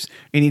hires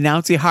and he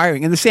announced the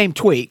hiring in the same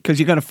tweet because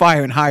you're going to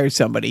fire and hire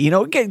somebody.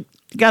 Again,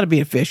 you got to be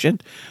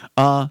efficient.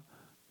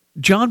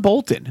 John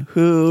Bolton,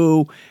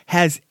 who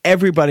has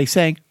everybody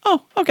saying,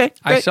 "Oh, okay,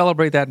 great." I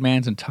celebrate that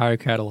man's entire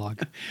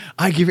catalog.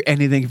 I give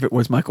anything if it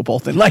was Michael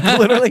Bolton. Like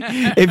literally,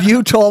 if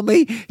you told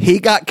me he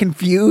got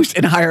confused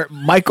and hired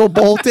Michael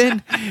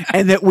Bolton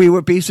and that we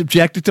would be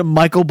subjected to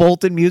Michael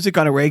Bolton music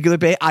on a regular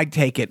basis, I'd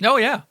take it. Oh,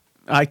 yeah.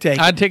 I'd take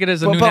it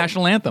as a new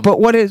national anthem. But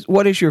what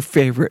is your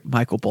favorite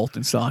Michael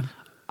Bolton song?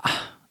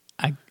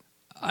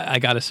 I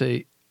gotta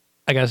say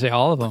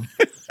all of them.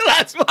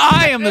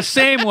 I am the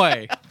same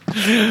way.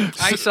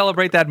 I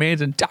celebrate that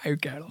man's entire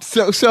catalog.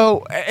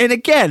 So, and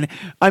again,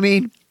 I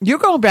mean, you're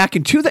going back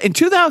in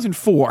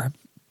 2004.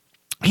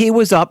 He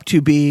was up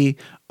to be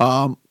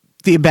the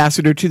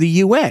ambassador to the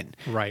UN,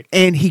 right?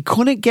 And he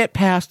couldn't get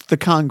past the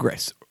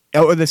Congress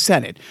or the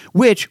Senate,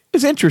 which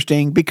was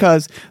interesting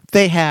because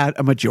they had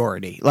a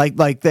majority.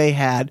 Like they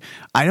had,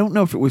 I don't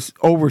know if it was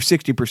over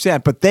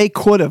 60%, but they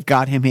could have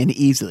got him in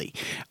easily.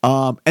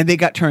 And they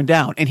got turned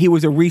down. And he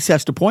was a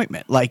recessed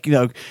appointment.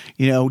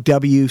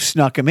 W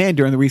snuck him in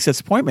during the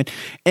recessed appointment.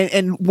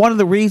 And one of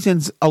the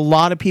reasons a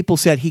lot of people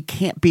said he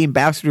can't be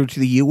ambassador to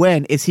the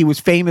UN is he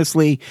was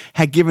famously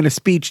had given a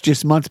speech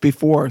just months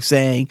before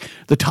saying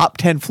the top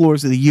 10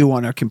 floors of the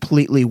UN are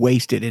completely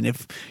wasted. And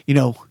if,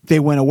 they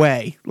went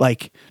away,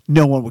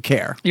 no one would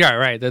care. Yeah,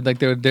 right.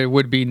 There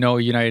would be no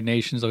United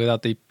Nations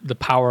without the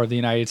power of the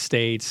United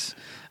States,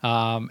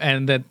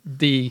 and that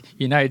the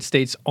United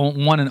States'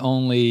 one and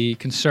only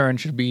concern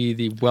should be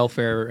the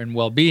welfare and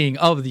well-being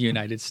of the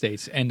United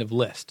States. End of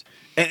list.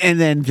 And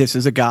then this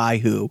is a guy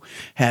who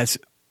has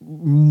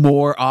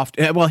more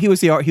often. Well, he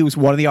was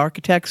one of the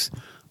architects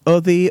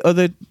of the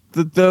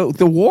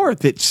war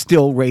that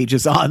still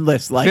rages on.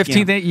 List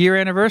 15th year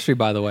anniversary,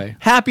 by the way.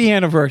 Happy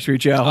anniversary,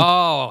 Joe.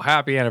 Oh,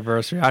 happy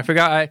anniversary! I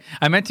forgot.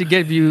 I meant to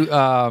give you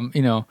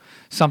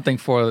something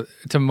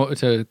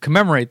to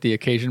commemorate the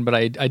occasion, but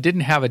I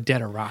didn't have a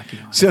dead Iraqi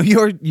on. So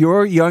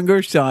your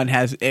younger son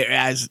has,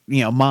 as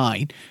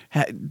mine,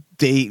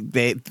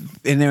 they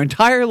in their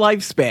entire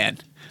lifespan,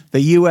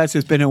 the U.S.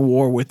 has been in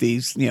war with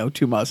these,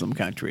 two Muslim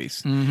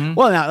countries.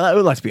 Well, now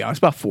let's be honest,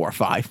 about 4 or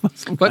 5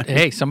 Muslim But countries.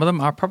 hey, some of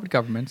them are puppet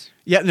governments.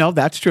 Yeah, no,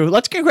 that's true.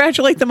 Let's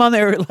congratulate them on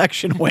their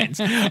election wins.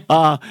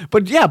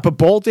 But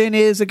Bolton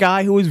is a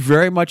guy who is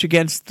very much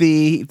against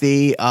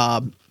the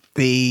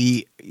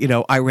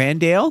Iran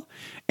deal,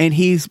 and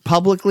he's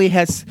publicly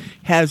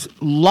has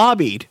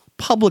lobbied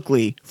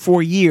publicly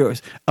for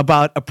years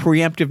about a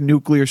preemptive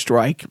nuclear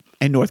strike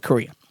in North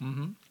Korea.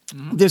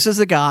 This is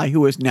a guy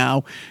who is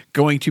now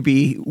going to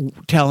be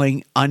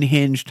telling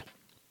unhinged,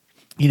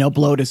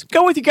 bloaters,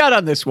 go with your gut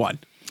on this one.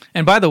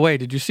 And by the way,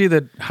 did you see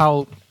that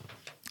how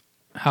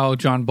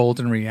John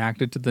Bolton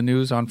reacted to the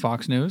news on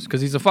Fox News? Because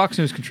he's a Fox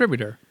News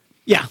contributor.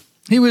 Yeah.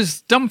 He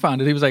was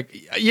dumbfounded. He was like,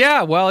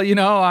 "Yeah, well,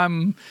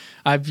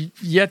 I've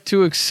yet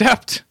to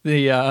accept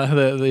the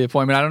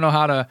appointment. I don't know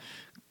how to,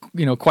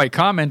 quite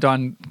comment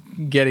on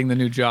getting the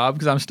new job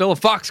because I'm still a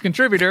Fox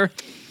contributor."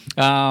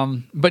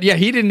 But yeah,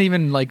 he didn't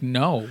even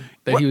know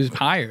that he was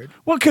hired.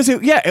 Well, because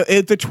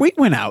the tweet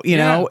went out.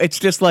 It's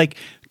just like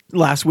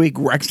last week,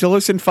 Rex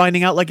Tillerson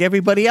finding out like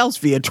everybody else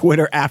via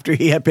Twitter after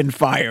he had been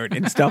fired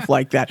and stuff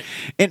like that.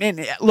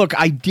 And look,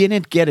 I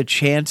didn't get a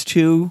chance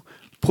to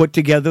put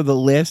together the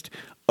list.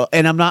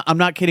 And I'm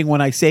not kidding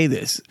when I say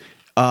this,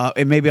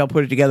 and maybe I'll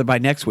put it together by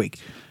next week.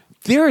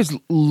 There is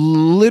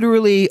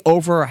literally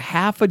over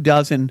half a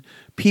dozen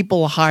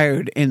people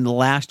hired in the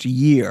last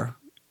year,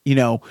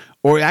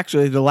 or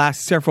actually the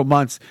last several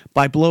months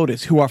by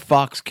bloaters who are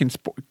Fox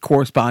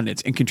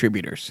correspondents and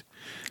contributors.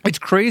 It's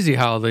crazy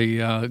how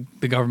the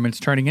government's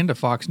turning into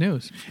Fox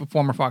News,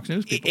 former Fox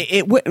News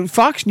people.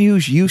 Fox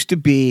News used to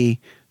be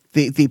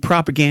the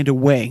propaganda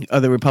wing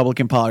of the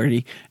Republican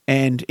Party.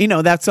 And,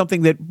 that's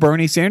something that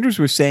Bernie Sanders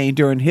was saying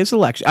during his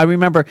election. I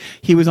remember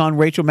he was on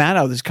Rachel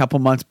Maddow this couple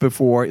months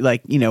before, he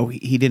didn't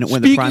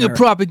win the primary. Speaking of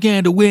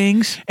propaganda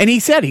wings. And he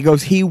said,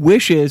 he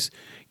wishes,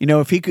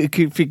 if he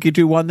could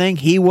do one thing,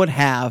 he would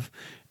have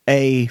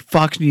a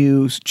Fox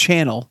News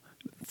channel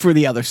for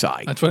the other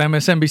side. That's what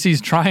MSNBC's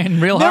trying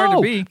real hard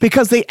to be.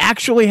 Because they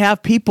actually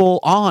have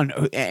people on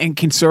and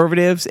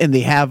conservatives, and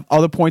they have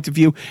other points of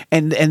view,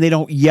 and they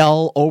don't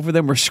yell over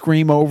them or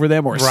scream over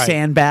them or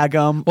sandbag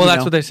them. Well,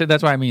 that's what they said.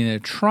 That's why they're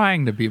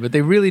trying to be, but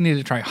they really need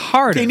to try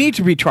harder. They need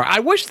to be trying. I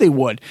wish they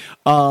would.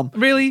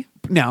 Really?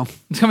 No.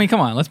 Come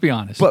on, let's be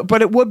honest.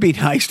 But it would be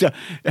nice to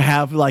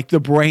have the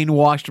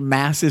brainwashed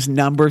masses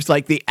numbers,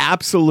 the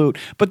absolute.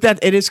 But that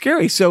it is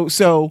scary.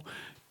 So.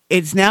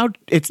 It's now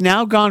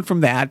gone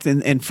from that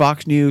and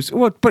Fox News.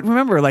 Well, but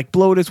remember,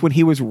 Bloatus, when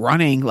he was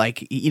running,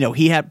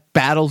 he had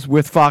battles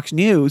with Fox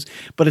News.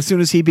 But as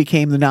soon as he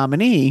became the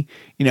nominee,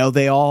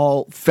 they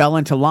all fell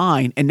into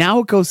line. And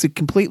now it goes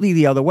completely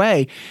the other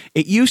way.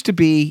 It used to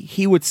be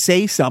he would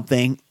say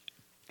something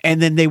and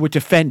then they would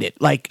defend it.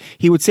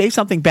 He would say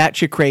something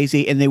batshit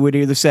crazy, and they would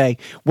either say,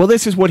 well,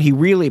 this is what he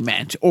really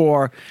meant,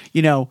 or,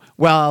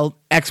 well,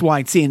 X, Y,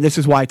 and Z, and this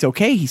is why it's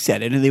okay he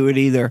said it. And they would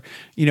either,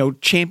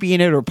 champion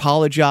it or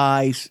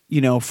apologize,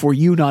 for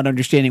you not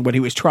understanding what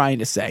he was trying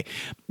to say.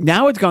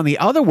 Now it's gone the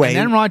other way. And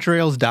then Roger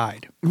Ailes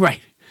died.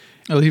 Right.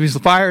 Oh, he was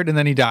fired, and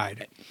then he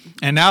died.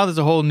 And now there's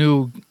a whole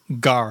new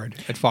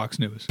guard at Fox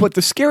News. But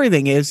the scary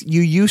thing is,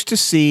 you used to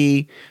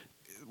see,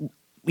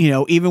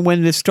 even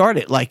when this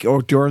started,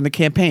 or during the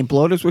campaign,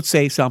 bloaters would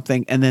say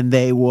something and then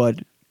they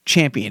would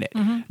champion it.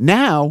 Mm-hmm.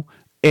 Now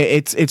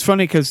it's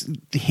funny because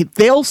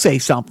they'll say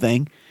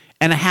something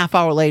and a half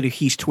hour later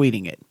he's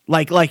tweeting it.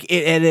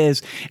 It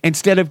is,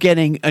 instead of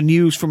getting a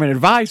news from an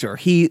advisor,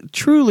 he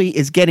truly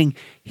is getting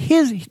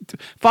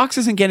Fox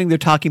isn't getting their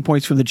talking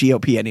points from the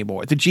GOP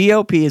anymore. The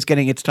GOP is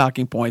getting its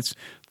talking points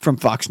from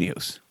Fox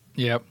News.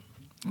 Yep.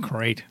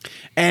 Great.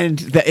 And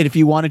if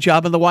you want a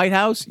job in the White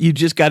House, you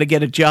just got to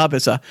get a job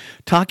as a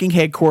talking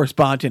head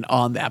correspondent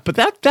on that. But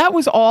that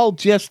was all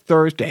just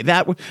Thursday.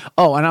 And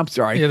I'm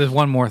sorry. Yeah, there's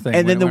one more thing.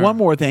 And then one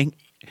more thing.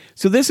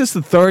 So this is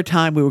the third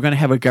time we were going to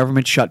have a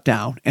government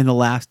shutdown in the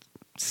last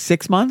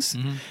 6 months.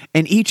 Mm-hmm.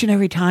 And each and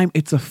every time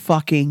it's a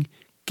fucking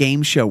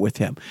game show with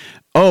him.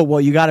 Oh, well,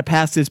 you got to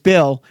pass this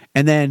bill.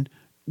 And then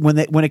when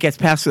it gets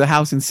passed to the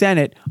House and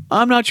Senate,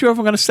 I'm not sure if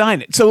I'm going to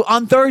sign it. So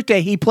on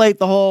Thursday, he played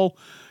the whole,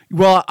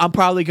 well, I'm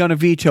probably going to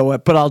veto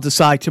it, but I'll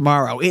decide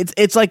tomorrow.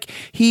 It's like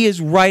he is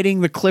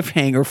writing the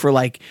cliffhanger for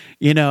Knots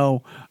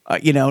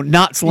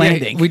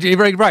Landing.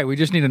 Yeah, right. We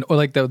just need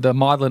the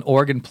maudlin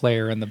organ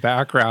player in the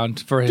background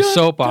for his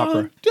soap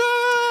opera.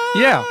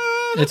 Yeah,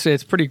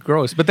 it's pretty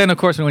gross. But then, of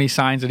course, when he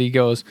signs it, he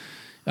goes,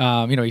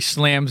 he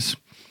slams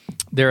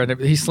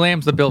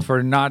the bill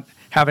for not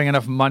having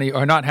enough money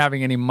or not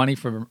having any money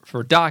for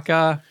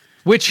DACA.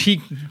 Which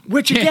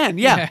again,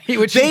 yeah.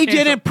 They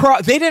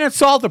didn't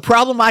solve the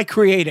problem I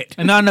created.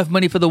 And not enough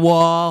money for the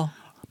wall,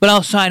 but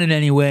I'll sign it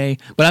anyway.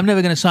 But I'm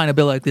never going to sign a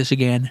bill like this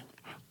again.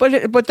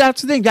 But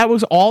that's the thing. That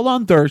was all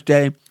on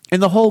Thursday, and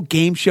the whole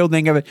game show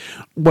thing of it.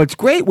 What's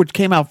great, which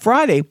came out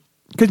Friday,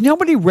 because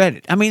nobody read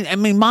it. I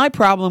mean, my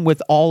problem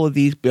with all of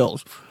these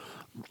bills,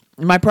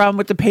 my problem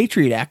with the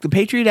Patriot Act. The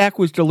Patriot Act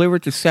was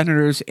delivered to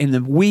senators in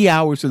the wee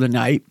hours of the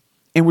night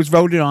and was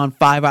voted on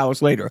 5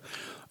 hours later.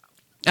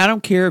 I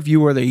don't care if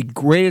you are the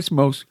greatest,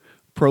 most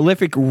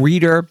prolific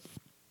reader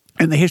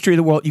in the history of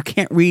the world. You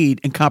can't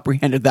read and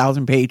comprehend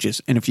 1,000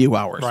 pages in a few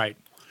hours. Right.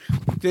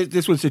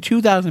 This was a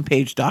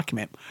 2,000-page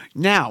document.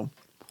 Now,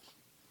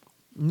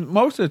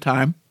 most of the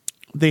time,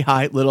 they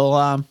hide little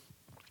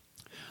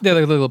They're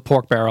like little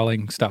pork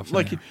barreling stuff.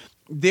 like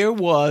there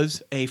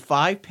was a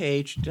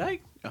 5-page.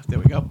 There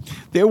we go.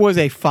 There was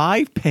a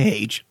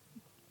 5-page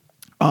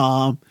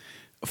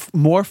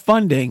more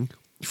funding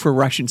for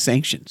Russian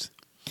sanctions,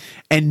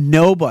 and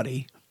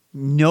nobody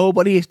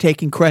is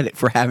taking credit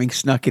for having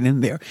snuck it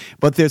in there.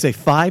 But there's a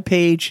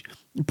 5-page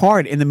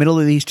part in the middle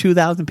of these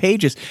 2,000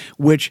 pages,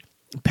 which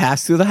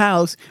passed through the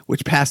House,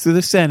 which passed through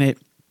the Senate,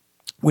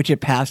 which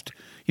it passed.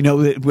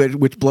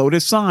 Which Bloater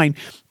signed,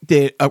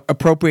 that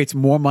appropriates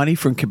more money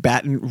from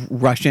combatant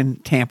Russian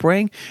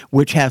tampering,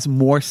 which has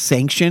more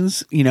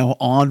sanctions,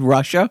 on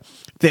Russia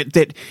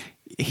that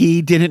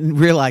he didn't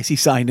realize he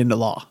signed into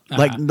law.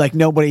 Like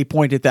nobody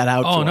pointed that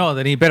out. Oh to him. no,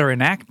 then he better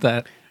enact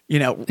that.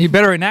 He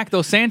better enact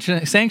those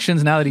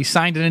sanctions now that he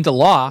signed it into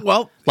law.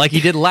 Well, like he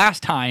did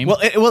last time.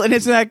 Well, and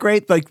isn't that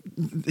great? Like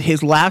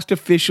his last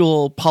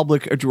official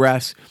public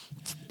address,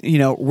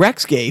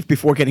 Rex gave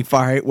before getting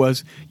fired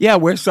was,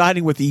 we're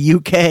siding with the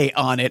UK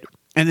on it,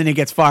 and then he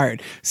gets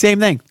fired. Same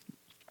thing,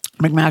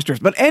 McMaster's.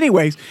 But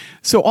anyways,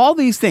 so all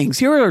these things,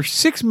 here are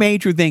 6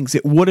 major things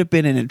that would have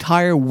been an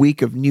entire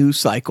week of news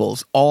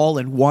cycles all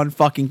in one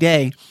fucking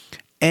day.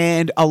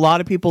 And a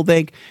lot of people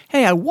think,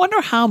 hey, I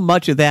wonder how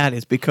much of that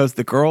is because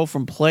the girl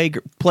from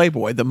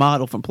Playboy, the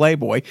model from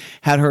Playboy,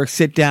 had her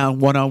sit-down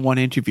one-on-one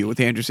interview with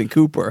Anderson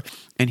Cooper,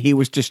 and he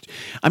was just,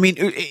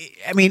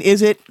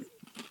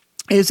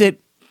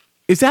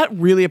 is that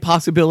really a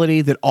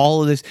possibility that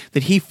all of this,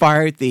 that he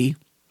fired the,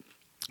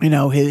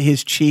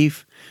 his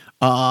chief,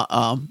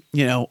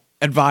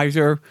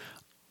 advisor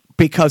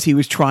because he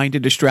was trying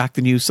to distract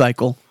the news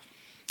cycle?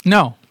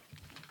 No,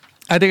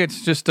 I think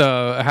it's just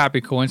a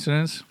happy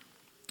coincidence.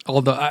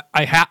 Although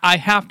I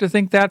have to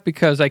think that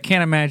because I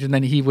can't imagine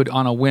that he would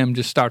on a whim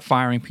just start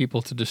firing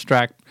people to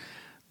distract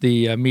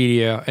the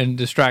media and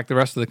distract the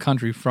rest of the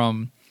country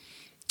from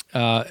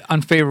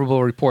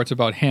unfavorable reports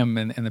about him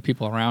and the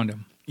people around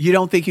him. You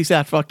don't think he's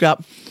that fucked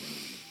up?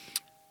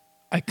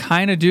 I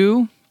kind of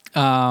do,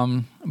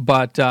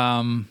 but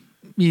I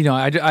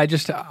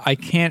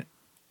can't.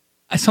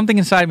 Something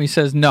inside me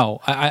says no.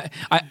 I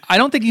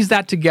don't think he's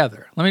that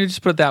together. Let me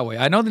just put it that way.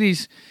 I know that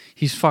he's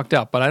fucked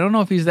up, but I don't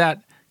know if he's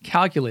that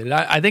calculated.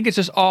 I think it's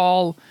just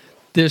all.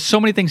 There's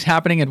so many things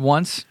happening at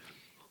once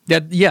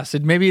that yes,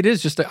 maybe it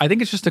is just. I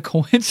think it's just a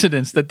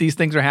coincidence that these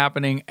things are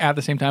happening at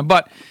the same time.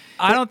 But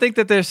I don't think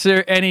that there's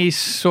any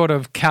sort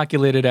of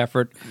calculated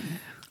effort.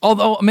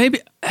 Although maybe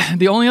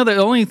the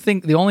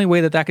only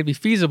way that could be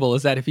feasible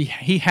is that if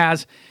he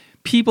has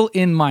people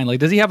in mind, like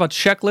does he have a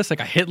checklist,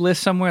 like a hit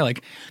list somewhere,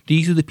 like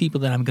these are the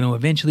people that I'm going to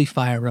eventually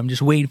fire, but I'm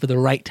just waiting for the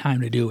right time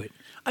to do it.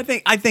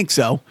 I think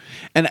so,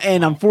 and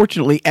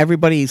unfortunately,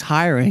 everybody he's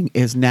hiring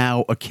is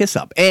now a kiss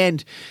up,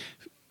 and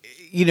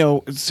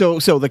so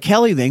the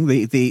Kelly thing,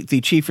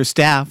 the chief of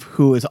staff,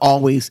 who is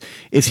always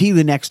is he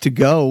the next to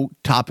go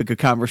topic of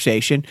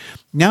conversation.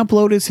 Now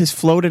Bloatis has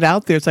floated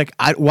out there. It's like,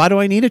 why do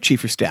I need a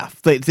chief of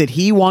staff? That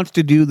he wants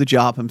to do the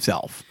job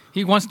himself.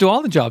 He wants to do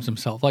all the jobs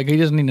himself. Like he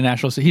doesn't need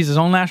he's his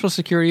own national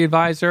security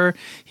advisor.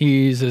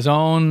 He's his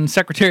own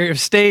secretary of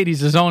state.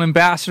 He's his own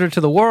ambassador to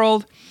the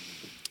world.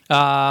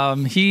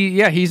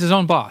 He's his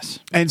own boss.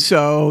 And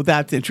so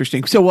that's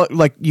interesting. So what,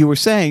 like you were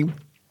saying,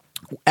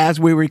 as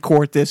we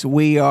record this,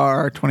 we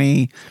are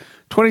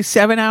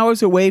 27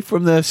 hours away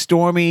from the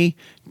Stormy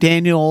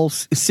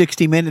Daniels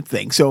 60-minute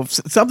thing. So if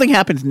something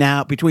happens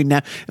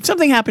if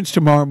something happens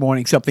tomorrow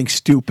morning, something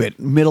stupid,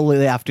 middle of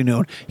the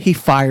afternoon, he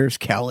fires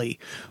Kelly.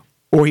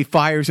 Or he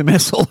fires a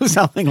missile or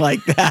something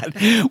like that,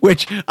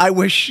 which I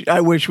wish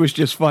was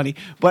just funny.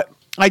 But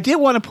I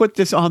did want to put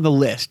this on the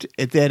list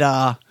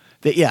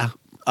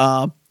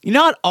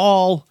not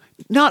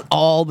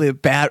all the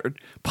bad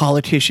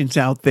politicians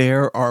out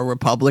there are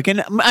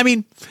Republican. I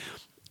mean,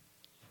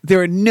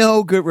 there are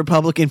no good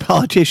Republican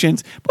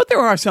politicians, but there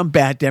are some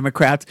bad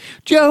Democrats.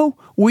 Joe,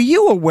 were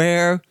you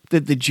aware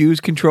that the Jews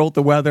controlled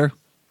the weather?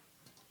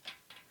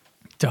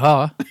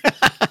 Duh.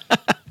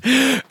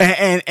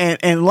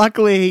 And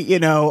luckily,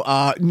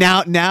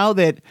 now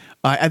that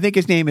I think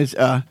his name is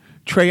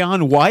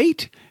Trayon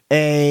White,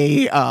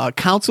 a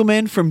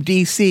councilman from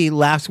D.C.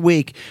 last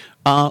week,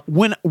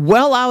 went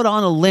well out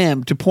on a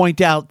limb to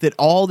point out that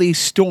all these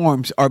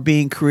storms are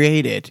being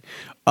created.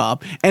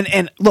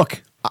 And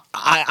look,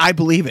 I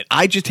believe it.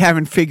 I just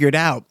haven't figured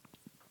out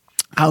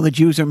how the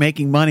Jews are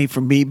making money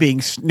from me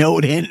being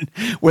snowed in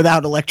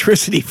without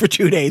electricity for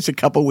 2 days a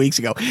couple weeks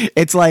ago.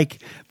 It's like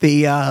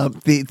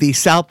the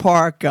South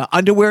Park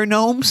underwear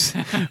gnomes.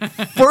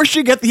 First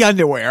you get the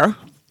underwear.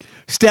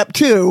 Step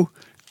 2, ?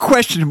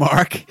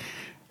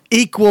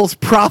 Equals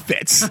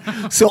profits.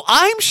 So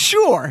I'm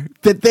sure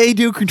that they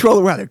do control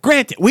the weather.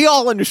 Granted, we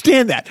all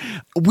understand that.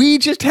 We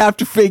just have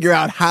to figure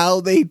out how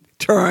they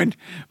turned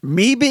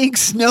me being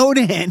snowed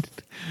in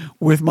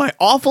with my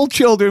awful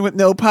children with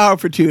no power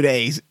for 2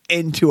 days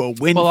into a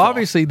windfall. Well,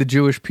 obviously the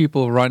Jewish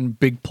people run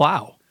Big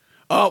Plow.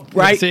 Oh,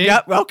 right. See?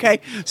 Yep. Okay.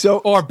 So,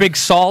 Or Big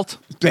Salt.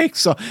 big.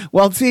 So,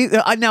 well, see,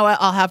 now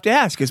I'll have to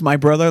ask because my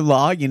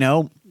brother-in-law,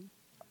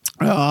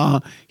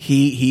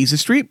 he's a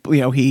street. He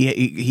has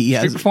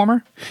Street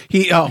performer?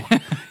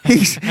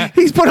 he's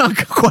put on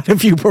quite a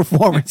few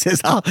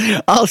performances.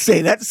 I'll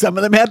say that some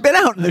of them have been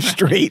out in the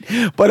street,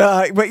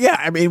 but yeah,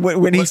 I mean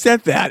when he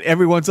said that,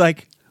 everyone's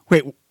like,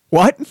 wait,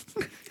 what?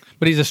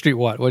 But he's a street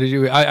what? What did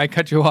you? I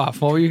cut you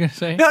off. What were you going to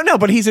say? No,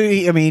 but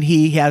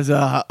he has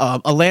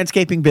a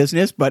landscaping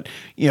business, but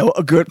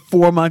a good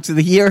 4 months of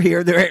the year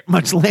here there ain't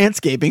much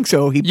landscaping,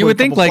 so he You would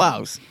think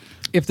plows.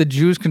 If the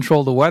Jews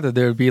control the weather,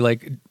 there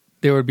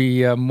would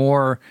be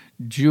more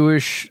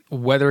Jewish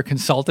weather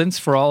consultants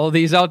for all of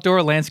these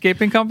outdoor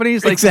landscaping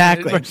companies.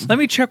 Exactly. Let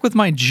me check with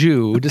my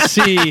Jew to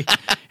see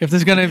if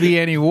there's going to be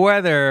any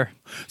weather.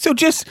 So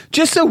just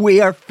so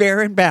we are fair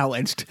and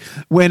balanced,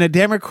 when a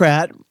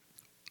Democrat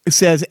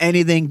says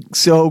anything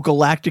so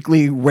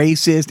galactically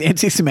racist,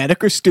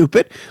 anti-Semitic, or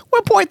stupid,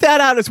 we'll point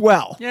that out as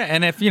well. Yeah,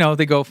 and if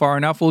they go far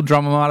enough, we'll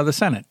drum them out of the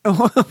Senate.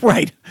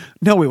 Right.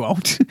 No, we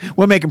won't.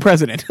 We'll make him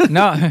president.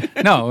 No.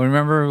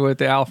 Remember with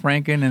the Al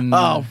Franken and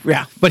Oh,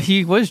 yeah. but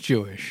he was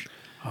Jewish.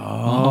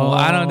 Oh,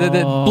 I don't.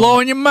 They're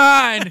blowing your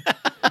mind.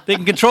 They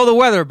can control the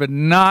weather, but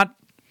not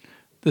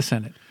the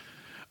Senate.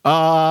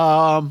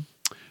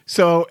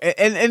 So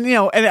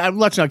and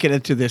let's not get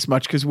into this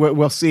much because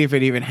we'll see if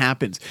it even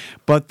happens.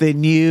 But the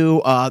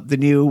new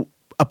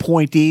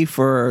appointee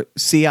for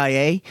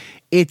CIA,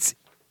 it's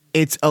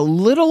a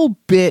little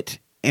bit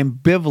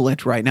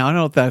ambivalent right now. I don't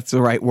know if that's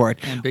the right word.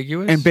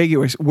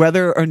 Ambiguous.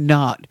 Whether or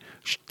not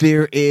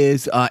there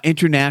is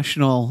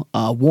international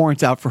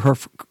warrants out for her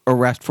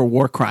arrest for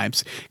war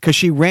crimes because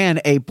she ran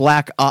a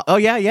black.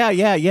 Gina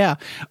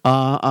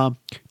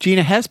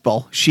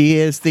Hespel. She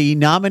is the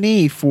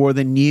nominee for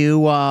the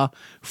new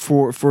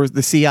for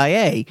the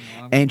CIA,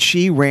 and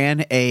she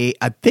ran a.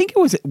 I think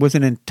it was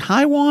in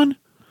Taiwan.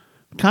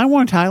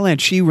 Thailand.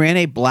 She ran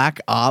a black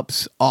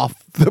ops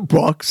off the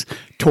books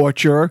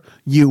torture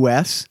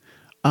U.S.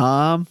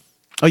 A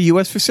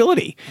U.S.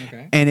 facility,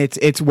 okay. And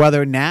it's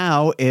whether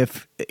now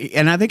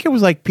and I think it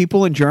was like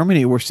people in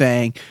Germany were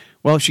saying,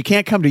 well, she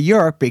can't come to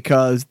Europe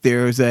because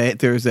there's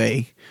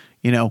a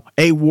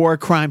war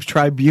crimes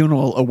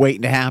tribunal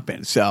awaiting to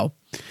happen. So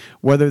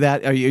whether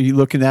that are you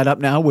looking that up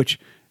now? Which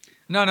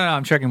no,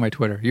 I'm checking my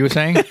Twitter. You were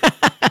saying,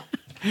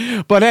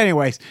 but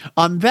anyways,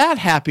 on that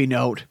happy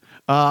note.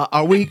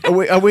 Are we?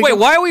 Wait,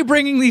 why are we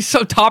bringing these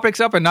topics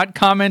up and not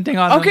commenting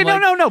on okay,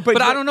 them? No.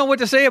 But I don't know what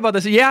to say about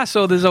this. Yeah,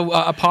 so there's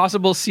a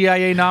possible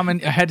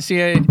head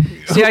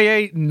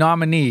CIA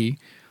nominee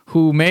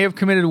who may have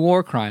committed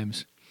war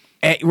crimes.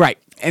 Right,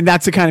 and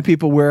that's the kind of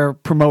people we're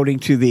promoting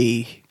to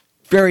the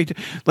very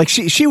like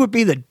she would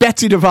be the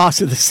Betsy DeVos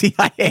of the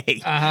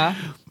CIA.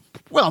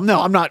 Well,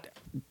 no, I'm not.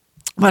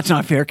 That's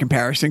not a fair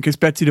comparison because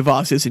Betsy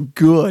DeVos isn't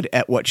good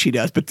at what she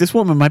does, but this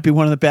woman might be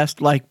one of the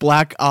best, like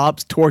black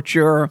ops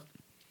torture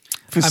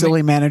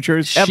facility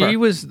managers ever. She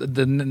was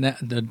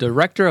the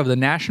director of the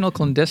National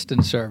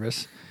Clandestine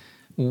Service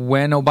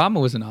when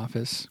Obama was in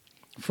office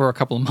for a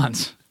couple of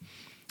months.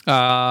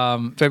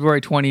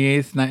 February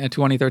 28th,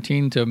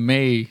 2013 to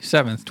May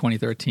 7th,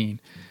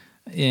 2013.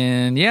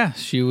 And yeah,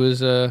 she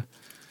was I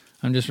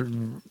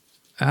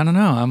don't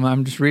know.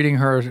 I'm just reading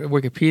her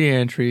Wikipedia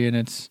entry and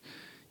it's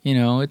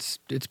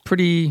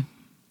pretty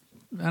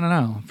I don't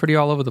know, pretty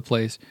all over the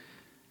place.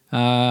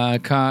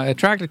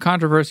 Attracted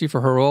controversy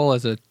for her role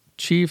as a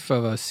chief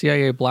of a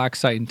CIA black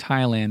site in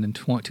Thailand in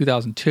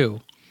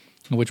 2002,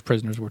 in which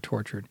prisoners were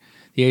tortured.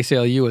 The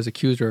ACLU has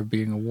accused her of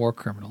being a war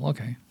criminal.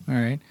 Okay, all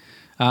right.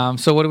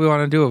 So what do we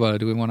want to do about it?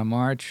 Do we want to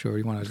march or do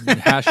we want to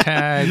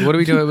hashtag? What do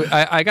we do?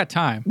 I got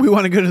time. We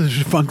want to go to the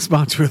defunct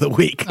sponsor of the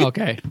week.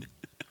 Okay.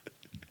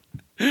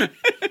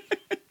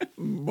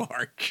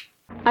 March.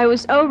 I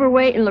was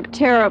overweight and looked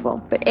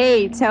terrible, but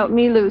AIDS helped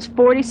me lose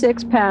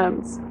 46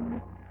 pounds.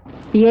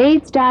 The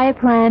AIDS diet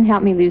plan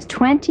helped me lose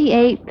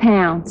 28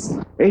 pounds.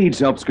 AIDS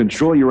helps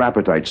control your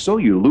appetite so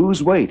you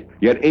lose weight.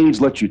 Yet AIDS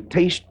lets you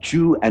taste,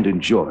 chew, and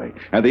enjoy.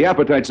 And the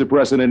appetite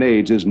suppressant in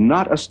AIDS is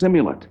not a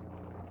stimulant.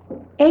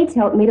 AIDS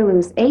helped me to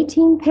lose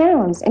 18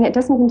 pounds, and it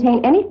doesn't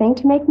contain anything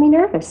to make me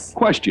nervous.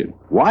 Question: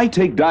 why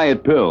take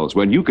diet pills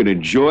when you can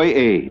enjoy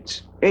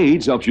AIDS?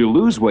 AIDS helps you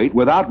lose weight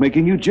without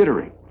making you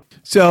jittery.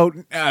 So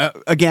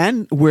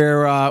again,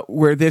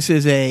 where this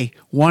is a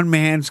one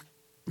man's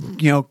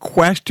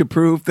quest to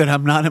prove that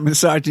I'm not a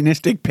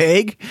misogynistic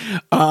pig,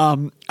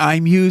 I'm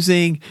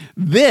using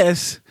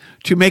this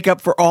to make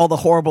up for all the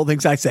horrible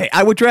things I say.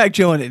 I would drag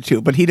Joe in it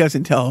too, but he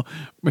doesn't tell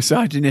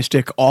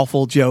misogynistic,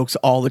 awful jokes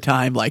all the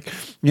time. Like,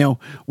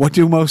 what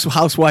do most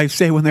housewives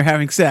say when they're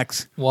having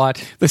sex?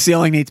 What? The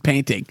ceiling needs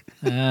painting.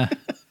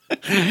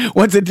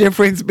 What's the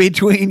difference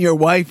between your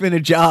wife and a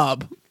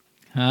job?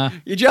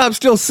 Your job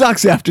still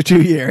sucks after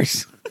 2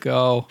 years.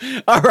 Go.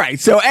 All right.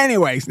 So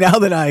anyways, now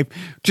that I've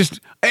just,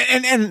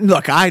 and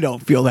look, I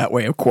don't feel that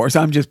way, of course.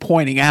 I'm just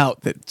pointing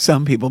out that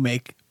some people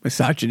make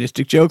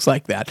misogynistic jokes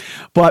like that.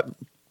 But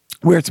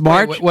where it's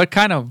March. What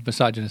kind of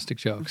misogynistic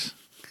jokes?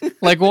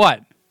 Like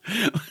what?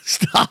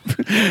 Stop.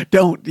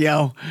 Don't,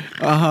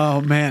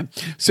 Oh, man.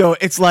 So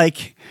it's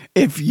like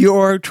if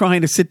you're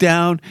trying to sit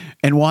down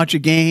and watch a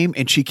game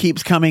and she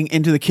keeps coming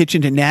into the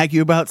kitchen to nag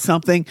you about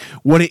something,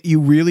 what did you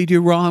really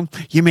do wrong?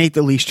 You made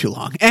the leash too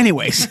long.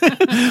 Anyways.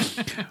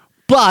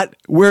 But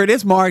where it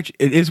is March,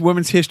 it is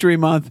Women's History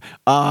Month,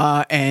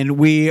 and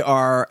we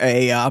are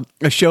a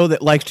show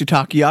that likes to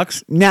talk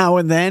yucks now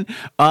and then.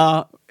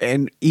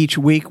 And each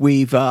week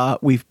we've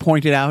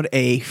pointed out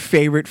a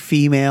favorite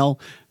female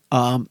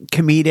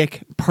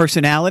comedic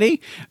personality.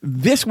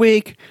 This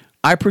week,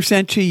 I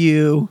present to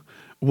you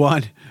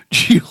one,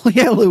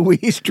 Julia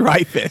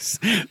Louis-Dreyfus.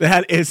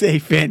 That is a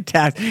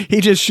fantastic.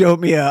 He just showed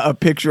me a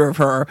picture of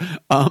her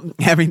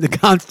having the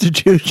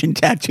Constitution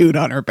tattooed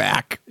on her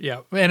back.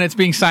 Yeah, and it's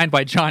being signed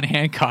by John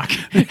Hancock.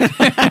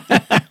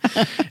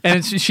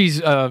 And it's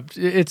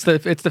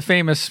the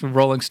famous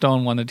Rolling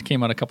Stone one that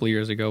came out a couple of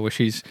years ago, where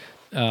she's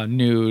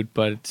nude,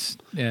 but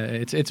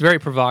it's very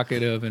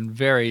provocative and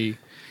very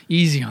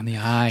easy on the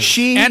eyes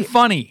and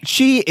funny.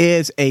 She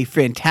is a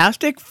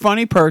fantastic,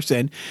 funny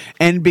person,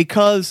 and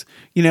because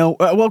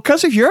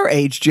because of your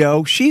age,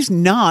 Joe, she's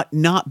not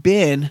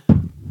been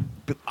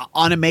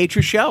on a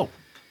major show.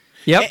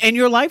 Yep. In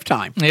your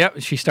lifetime.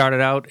 Yep, she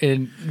started out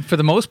for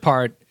the most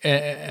part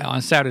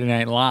on Saturday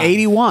Night Live.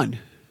 81.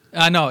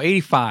 No,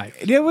 85.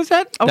 Yeah, was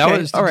that? Okay. That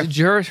was all right.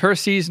 her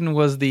season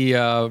was the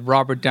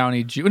Robert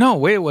Downey Jr. No,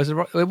 wait, it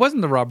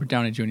wasn't the Robert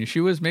Downey Jr. She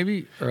was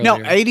maybe earlier.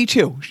 No,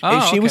 82.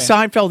 Oh, she was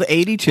Seinfeld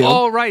 82.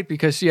 Oh, right,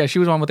 because she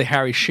was on with the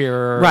Harry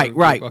Shearer.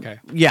 Right. Okay.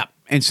 Yeah.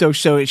 And so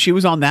she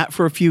was on that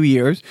for a few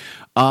years,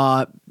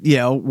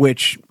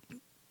 which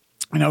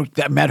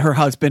that met her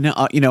husband,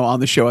 on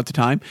the show at the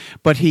time.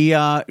 But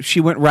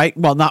she went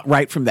not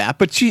right from that,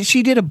 but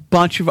she did a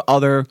bunch of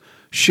other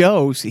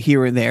shows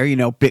here and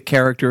there, bit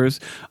characters,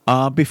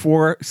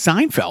 before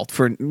Seinfeld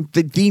for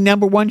the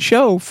number one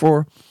show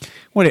for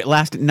it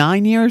lasted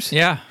 9 years.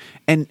 Yeah.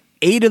 And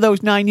 8 of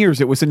those 9 years,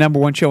 it was the number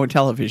one show on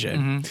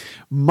television.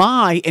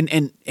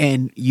 Mm-hmm.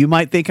 And you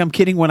might think I'm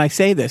kidding when I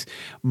say this.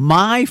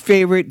 My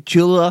favorite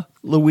Julia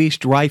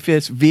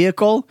Louis-Dreyfus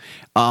vehicle,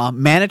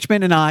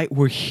 management and I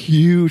were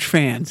huge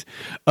fans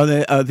of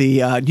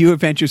the New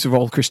Adventures of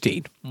Old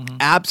Christine. Mm-hmm.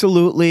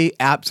 Absolutely.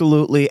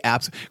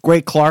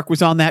 Greg Clark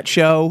was on that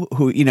show,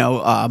 who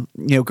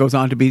goes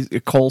on to be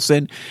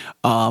Coulson.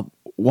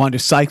 Wanda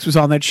Sykes was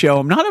on that show.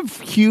 I'm not a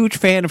huge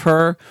fan of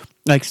her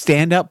like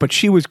stand up, but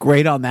she was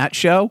great on that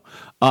show.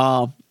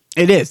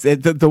 It is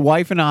the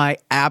wife and I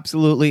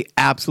absolutely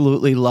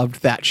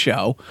loved that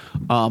show.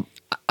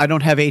 I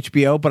don't have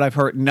HBO, but I've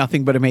heard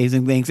nothing but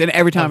amazing things. And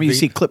every time you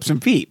see clips from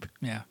Veep.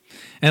 Yeah.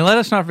 And let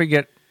us not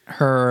forget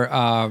her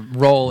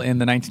role in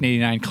the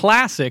 1989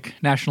 classic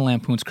National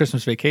Lampoon's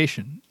Christmas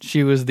Vacation.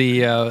 She was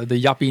the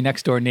yuppie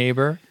next door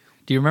neighbor.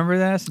 Do you remember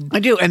that? I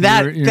do. And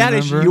that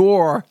is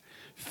your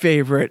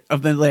favorite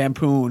of the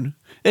Lampoon.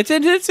 It's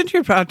in your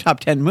top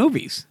 10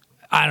 movies.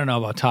 I don't know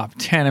about top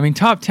 10. I mean,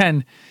 top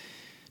 10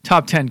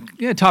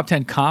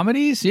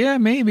 comedies? Yeah,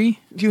 maybe.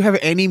 Do you have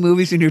any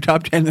movies in your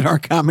top 10 that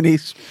aren't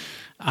comedies?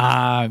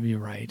 You're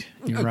right.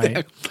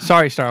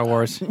 Sorry, Star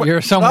Wars.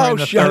 You're somewhere in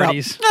the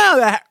 30s.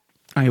 No,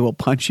 I will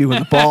punch you in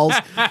the balls.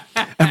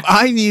 If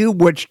I knew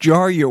which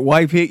jar your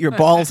wife hit your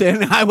balls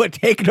in, I would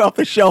take it off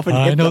the shelf and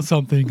hit them.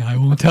 Something. I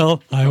won't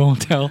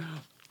tell.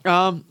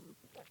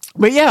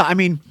 But yeah, I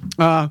mean,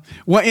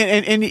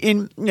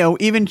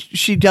 even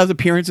she does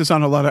appearances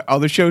on a lot of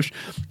other shows.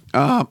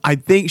 I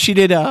think she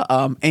did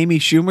a Amy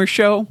Schumer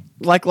show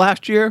like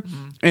last year,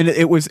 and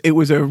it was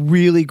a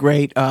really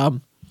great.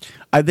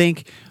 I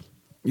think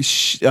Amy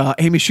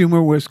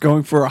Schumer was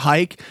going for a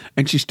hike,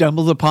 and she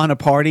stumbled upon a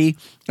party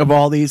of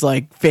all these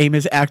like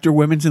famous actor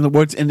women's in the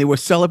woods, and they were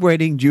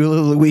celebrating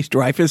Julia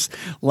Louis-Dreyfus'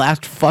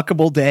 last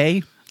fuckable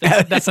day.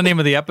 That's the name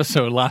of the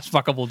episode, Last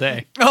Fuckable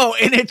Day. Oh,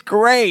 and it's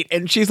great.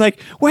 And she's like,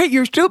 wait,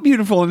 you're still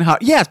beautiful and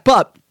hot. Yes,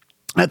 but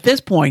at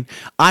this point,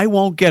 I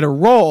won't get a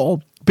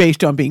role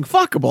based on being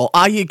fuckable.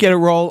 I get a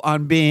role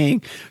on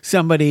being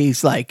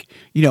somebody's like,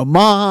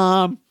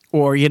 mom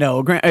or,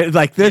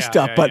 like this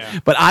stuff. But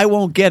I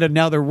won't get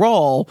another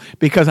role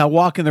because I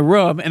walk in the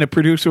room and a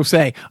producer will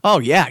say, oh,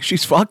 yeah,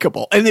 she's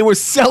fuckable. And they were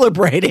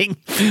celebrating,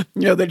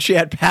 that she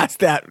had passed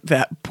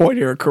that point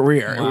in her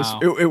career. Wow.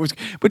 It was,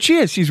 but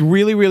she's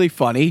really, really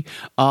funny.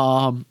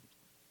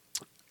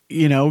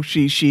 She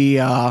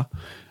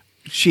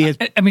has.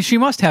 I mean, she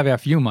must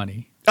have FU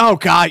money. Oh,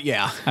 God,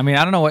 yeah. I mean,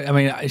 I don't know what. I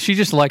mean, she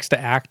just likes to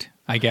act,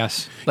 I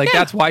guess.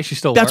 That's why she's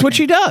still That's working. what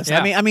she does. Yeah.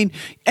 I mean,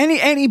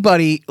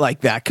 anybody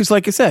like that. Because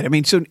like I said, I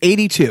mean, so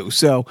 82,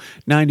 so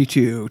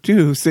 92,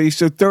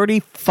 so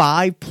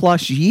 35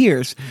 plus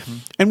years. Mm-hmm.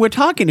 And we're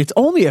talking, it's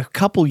only a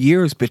couple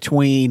years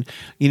between,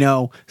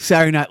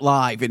 Saturday Night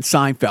Live and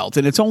Seinfeld.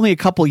 And it's only a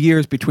couple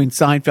years between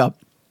Seinfeld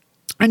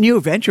and New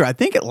Adventure. I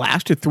think it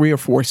lasted 3 or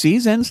 4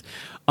 seasons.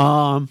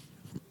 And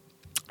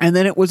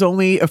then it was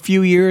only a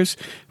few years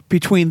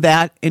between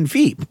that and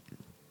Veep.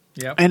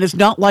 Yep. And it's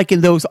not like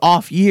in those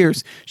off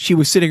years she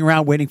was sitting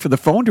around waiting for the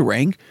phone to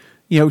ring.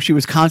 she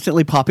was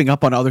constantly popping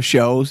up on other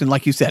shows, and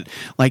like you said,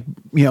 like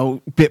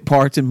bit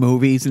parts in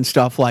movies and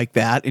stuff like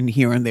that, and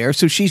here and there.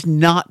 So she's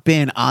not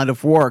been out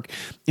of work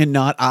and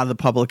not out of the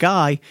public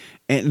eye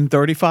in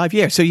 35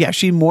 years. So yeah,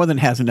 she more than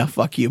has enough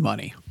fuck you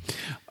money.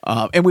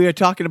 And we were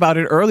talking about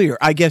it earlier.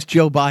 I guess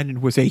Joe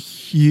Biden was a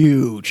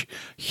huge,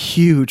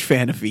 huge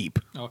fan of Veep.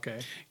 Okay.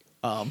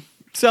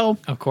 So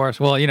Of course.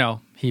 Well,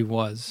 he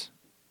was.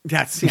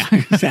 that's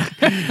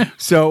exactly.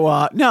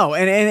 So no,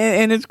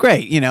 and it's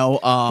great.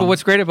 But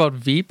what's great about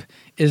Veep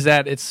is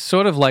that it's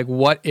sort of like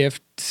what if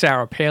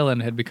Sarah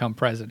Palin had become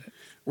president.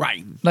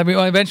 Right. I mean,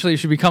 eventually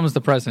she becomes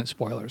the president.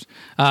 Spoilers.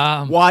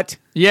 What?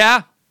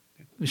 Yeah.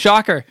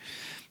 Shocker.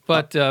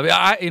 But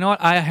you know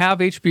what? I have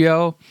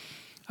HBO.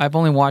 I've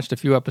only watched a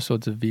few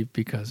episodes of Veep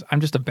because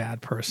I'm just a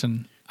bad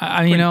person.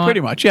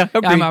 Pretty much, yeah.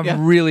 Agreed, I'm a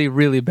really,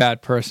 really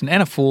bad person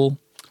and a fool.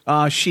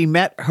 She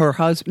met her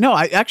husband. No,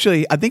 I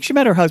think she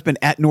met her husband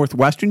at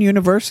Northwestern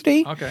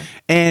University. Okay.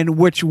 And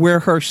where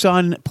her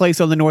son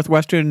plays on the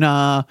Northwestern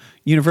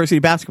University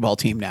basketball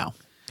team now.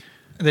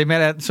 They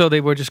met so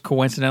they were just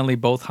coincidentally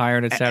both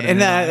hired at Saturday And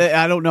Night Live.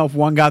 I don't know if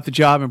one got the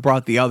job and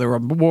brought the other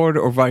on board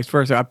or vice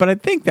versa, but I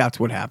think that's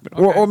what happened.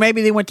 Okay. Or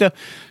maybe they went to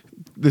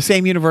the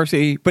same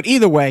university, but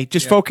either way,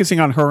 just focusing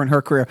on her and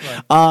her career.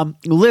 Right.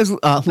 Liz.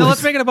 No,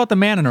 let's make it about the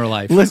man in her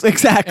life. Liz,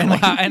 exactly.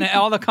 And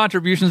all the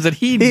contributions that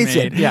he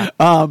made. Yeah.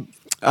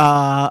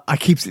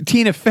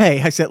 Tina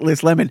Fey. I said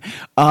Liz Lemon.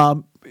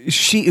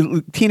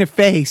 Tina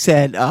Fey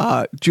said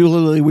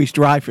Julia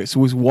Louis-Dreyfus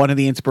was one of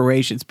the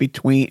inspirations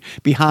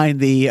behind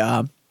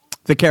the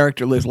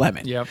character Liz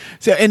Lemon. Yep.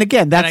 So, and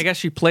again, that's. And I guess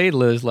she played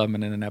Liz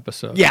Lemon in an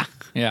episode. Yeah.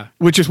 Yeah.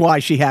 Which is why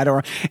she had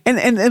her.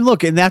 And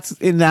look, and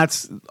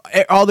that's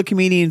all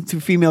the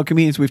female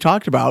comedians we've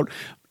talked about.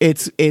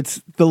 It's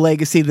the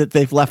legacy that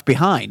they've left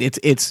behind.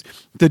 It's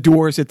the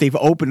doors that they've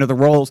opened to the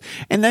roles.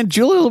 And then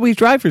Julia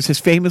Louis-Dreyfus has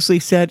famously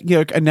said,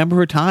 a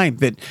number of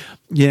times that,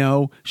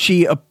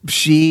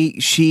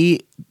 she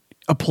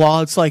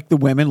applauds like the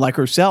women like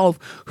herself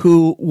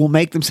who will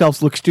make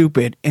themselves look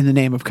stupid in the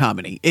name of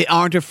comedy.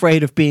 Aren't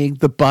afraid of being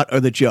the butt or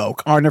the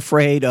joke. Aren't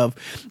afraid of,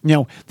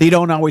 they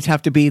don't always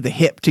have to be the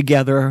hip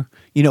together,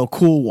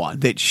 cool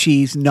one. That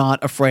she's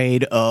not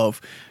afraid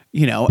of,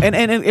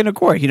 and of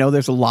course,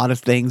 there's a lot of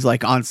things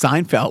like on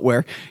Seinfeld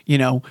where,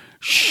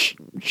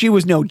 she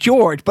was no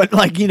George, but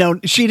like,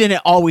 she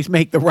didn't always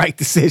make the right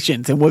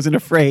decisions and wasn't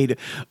afraid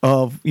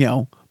of,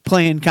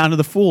 playing kind of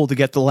the fool to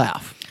get the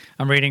laugh.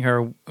 I'm reading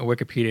her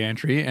Wikipedia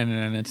entry,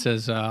 and it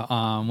says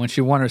when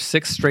she won her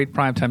 6th straight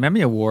Primetime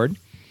Emmy Award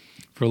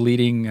for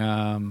leading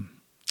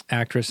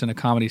actress in a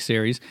comedy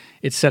series,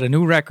 it set a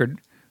new record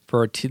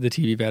for the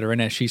TV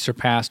veteran as she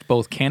surpassed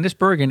both Candice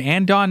Bergen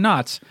and Don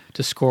Knotts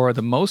to score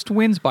the most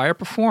wins by a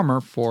performer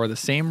for the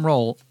same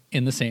role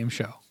in the same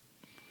show.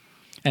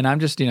 And I'm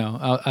just,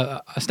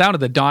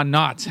 astounded that Don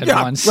Knotts had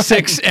won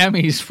 6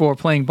 Emmys for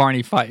playing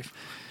Barney Fife.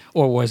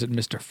 Or was it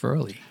Mr.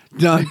 Furley?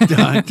 Dun,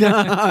 dun,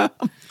 dun.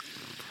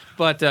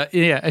 But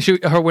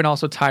her win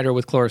also tied her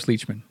with Cloris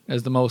Leachman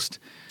as the most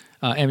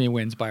Emmy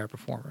wins by a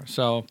performer.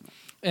 So,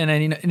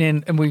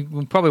 and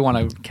we probably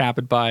want to cap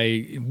it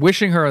by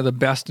wishing her the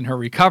best in her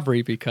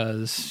recovery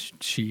because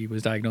she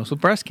was diagnosed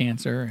with breast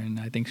cancer, and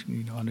I think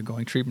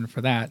undergoing treatment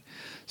for that.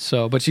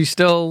 So, but she's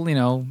still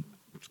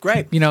it's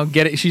great.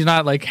 Get it. She's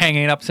not like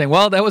hanging up saying,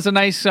 "Well, that was a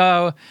nice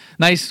career.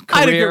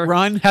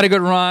 Had a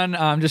good run.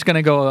 I'm just going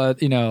to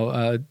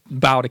go,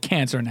 bow to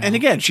cancer now." And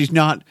again, she's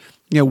not,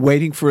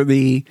 waiting for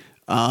the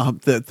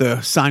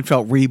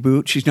Seinfeld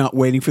reboot. She's not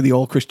waiting for the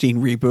old Christine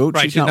reboot.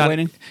 Right, she's not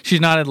waiting.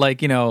 She's not at those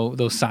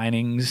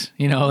signings,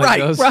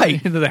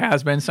 right. The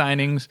has-been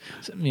signings.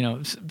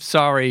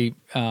 Sorry,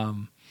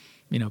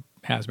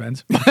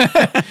 has-beens.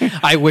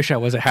 I wish I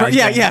was a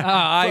has-been. Yeah.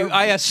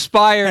 I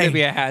aspire to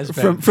be a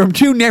has-been. From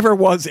two never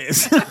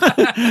was-es.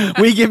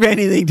 We give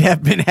anything to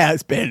have been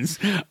has-beens.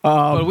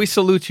 But we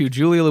salute you,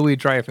 Julia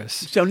Louis-Dreyfus.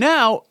 So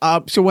now,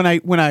 when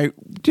I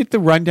did the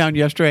rundown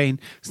yesterday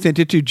and sent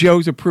it to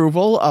Joe's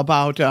approval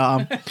about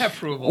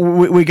approval,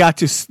 we got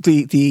to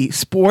the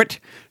sport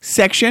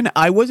section.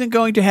 I wasn't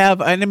going to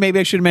have, and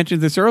maybe I should have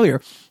mentioned this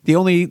earlier. The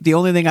only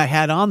thing I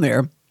had on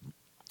there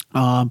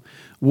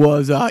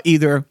was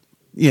either.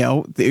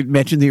 They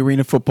mentioned the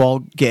arena football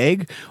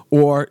gig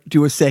or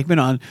do a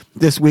segment on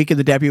this week in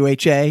the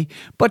WHA.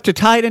 But to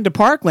tie it into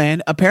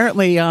Parkland,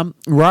 apparently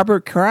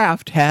Robert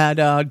Kraft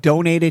had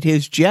donated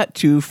his jet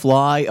to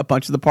fly a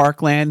bunch of the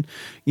Parkland,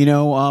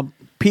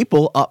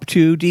 people up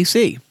to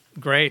D.C.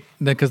 Great,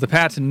 because the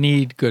Pats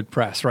need good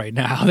press right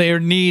now. They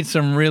need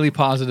some really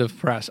positive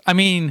press. I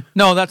mean,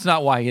 no, that's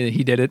not why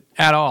he did it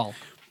at all.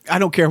 I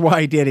don't care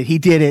why he did it. He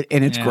did it,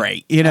 and it's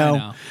great. I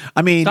know.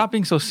 I mean, stop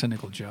being so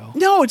cynical, Joe.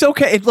 No, it's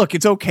okay. Look,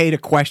 it's okay to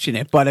question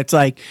it, but it's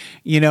like,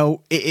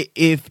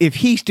 if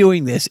he's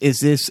doing this, is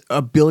this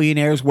a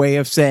billionaire's way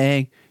of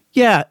saying,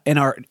 yeah,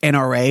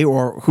 NRA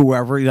or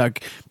whoever,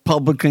 like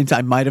Republicans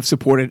I might have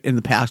supported in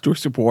the past or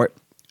support,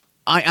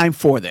 I'm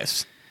for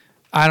this.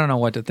 I don't know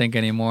what to think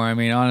anymore. I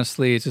mean,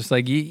 honestly, it's just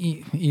like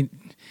his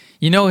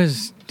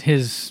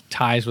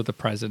ties with the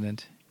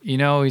president.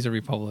 He's a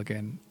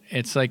Republican.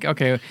 It's like,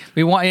 okay,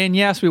 we want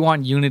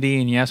unity,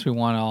 and yes, we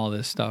want all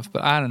this stuff,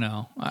 but I don't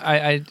know.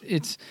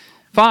 It's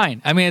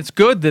fine. I mean, it's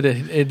good that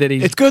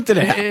It's good that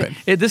it happened.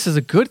 This is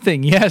a good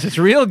thing. Yes, it's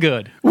real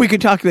good. We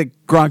could talk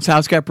that Gronk's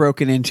house got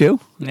broken into,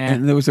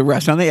 and there was a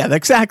restaurant there. Yeah,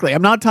 exactly.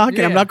 I'm not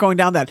talking. I'm not going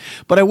down that.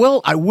 But I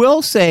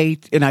will say,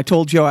 and I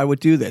told Joe I would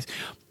do this.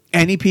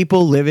 Any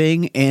people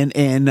living in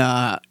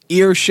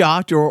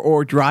earshot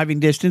or driving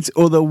distance,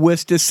 or the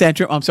Worcester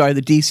Center, I'm sorry,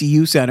 the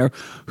DCU Center,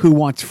 who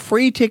wants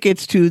free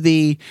tickets to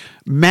the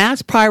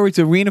Mass Pirates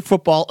Arena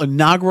Football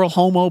inaugural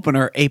home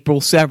opener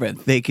April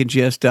 7th, they can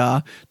just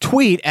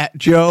tweet at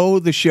Joe,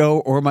 the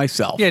show, or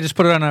myself. Yeah, just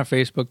put it on our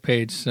Facebook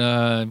page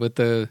with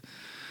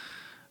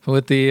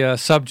the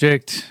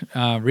subject.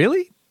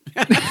 Really?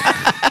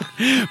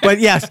 But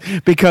yes,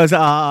 because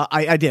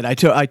I did.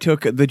 I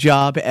took the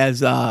job as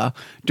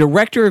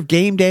director of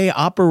game day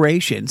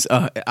operations.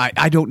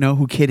 I don't know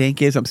who Kid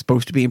Ink is. I'm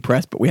supposed to be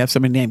impressed, but we have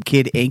somebody named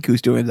Kid Ink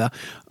who's doing the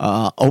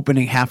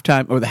opening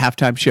halftime or the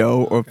halftime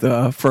show of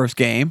the first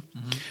game.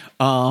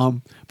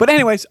 But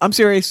anyways, I'm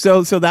serious.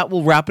 So that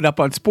will wrap it up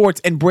on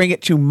sports and bring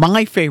it to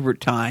my favorite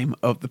time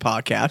of the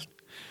podcast,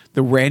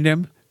 the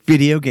random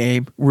video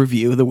game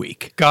review of the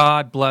week.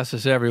 God bless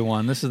us,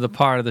 everyone. This is the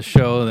part of the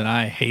show that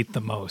I hate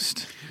the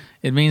most.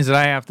 It means that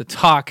I have to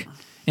talk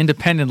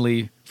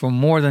independently for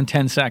more than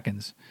 10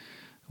 seconds,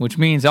 which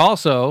means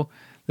also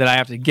that I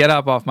have to get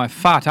up off my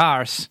fat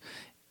arse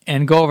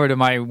and go over to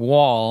my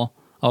wall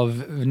of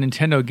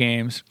Nintendo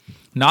games,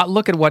 not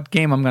look at what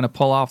game I'm going to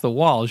pull off the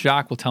wall.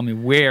 Jacques will tell me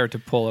where to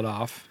pull it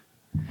off.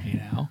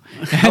 You know,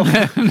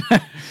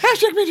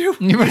 Hashtag me too.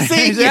 I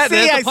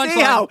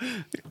see how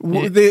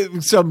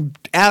some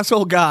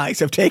asshole guys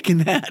have taken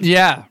that.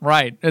 Yeah,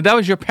 right. That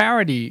was your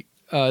parody.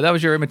 That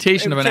was your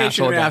imitation of an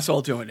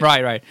asshole doing it.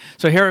 Right.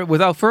 So here,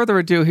 without further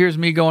ado, here's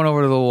me going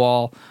over to the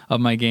wall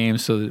of my game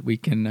so that we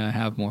can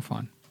have more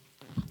fun.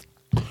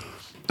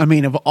 I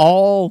mean, of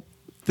all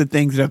the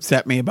things that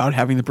upset me about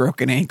having the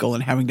broken ankle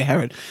and having to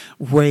have it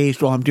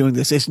raised while I'm doing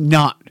this, is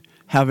not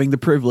having the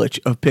privilege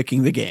of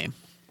picking the game.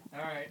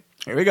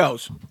 Here he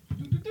goes.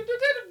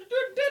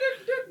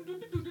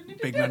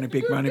 Big money,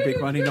 big money, big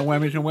money. No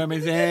women's, no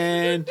women's,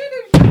 and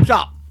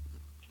stop.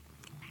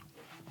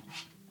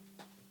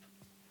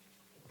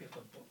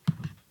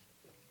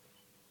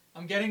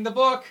 I'm getting the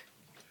book.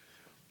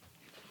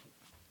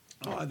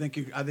 Oh, I think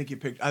you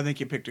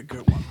picked a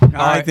good one.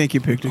 I think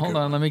you picked a good one.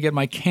 Hold on, let me get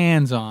my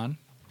cans on.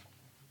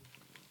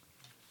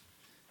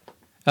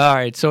 All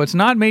right, so it's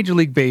not Major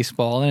League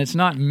Baseball, and it's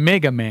not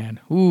Mega Man.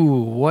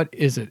 Ooh, what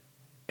is it?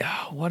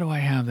 What do I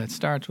have that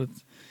starts with?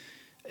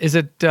 Is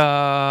it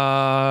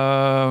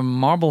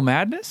Marble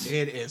Madness?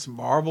 It is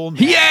Marble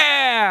Madness.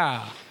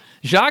 Yeah!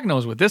 Jacques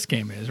knows what this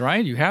game is,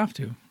 right? You have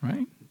to,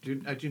 right?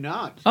 I do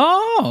not.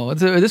 Oh,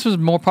 this was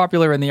more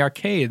popular in the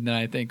arcade than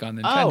I think on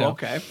Nintendo. Oh,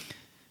 okay.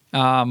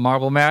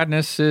 Marble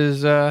Madness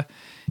is,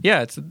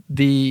 it's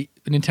the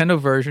Nintendo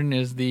version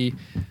is the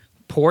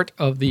port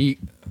of the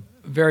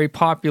very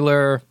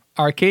popular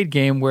arcade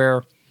game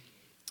where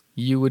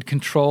you would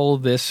control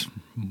this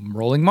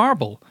rolling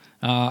marble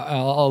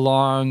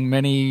along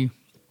many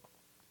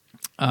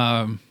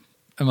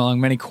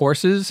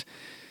courses.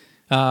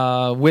 In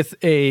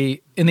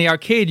the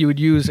arcade, you would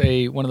use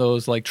one of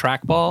those like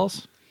track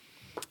balls.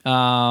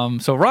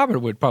 So Robert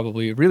would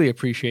probably really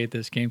appreciate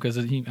this game because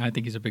I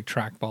think he's a big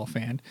trackball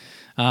fan.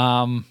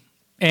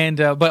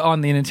 But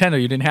on the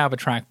Nintendo, you didn't have a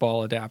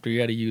trackball adapter.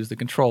 You had to use the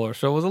controller,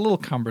 so it was a little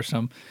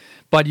cumbersome.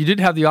 But you did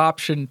have the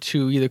option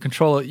to either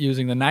control it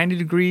using the 90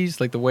 degrees,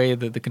 like the way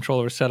that the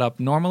controller is set up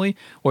normally,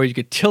 or you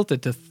could tilt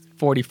it to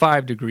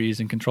 45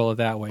 degrees and control it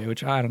that way,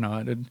 which I don't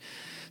know.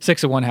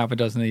 6 of one, half a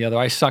dozen of the other.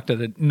 I sucked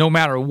at it no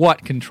matter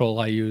what control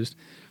I used.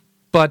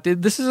 But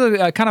this is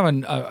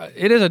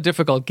it is a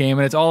difficult game,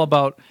 and it's all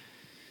about,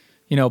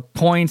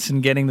 points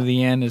and getting to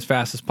the end as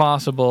fast as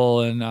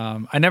possible. And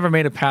I never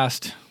made it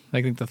past,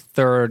 I think, the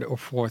 3rd or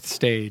 4th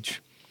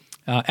stage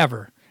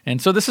ever. And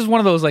so this is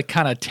one of those like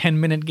kind of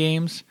 10-minute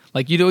games.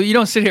 Like you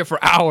don't sit here for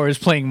hours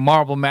playing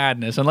Marble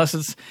Madness unless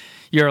this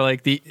is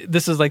like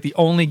the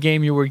only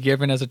game you were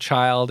given as a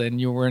child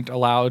and you weren't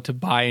allowed to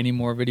buy any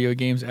more video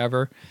games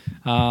ever.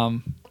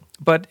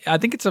 But I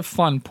think it's a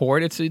fun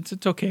port. It's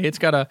okay. It's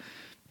got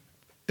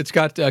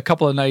a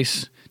couple of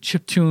nice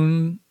chip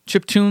tunes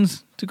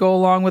to go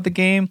along with the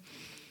game.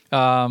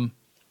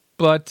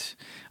 But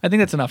I think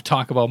that's enough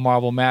talk about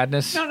Marble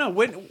Madness. No.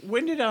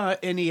 When did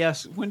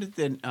NES? When did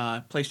the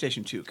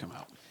PlayStation 2 come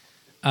out?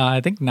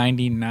 I think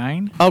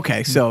 99.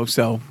 Okay, so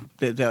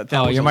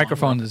that your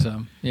microphone is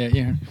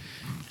yeah.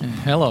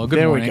 Hello, good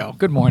there morning. There we go.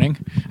 Good morning.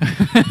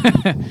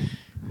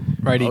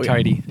 Righty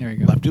tighty. There you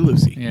go. Lefty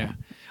loosey. Yeah.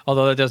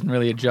 Although that doesn't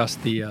really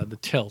adjust the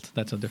tilt.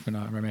 That's a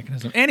different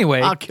mechanism. Anyway,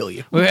 I'll kill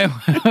you.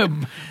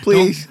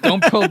 Please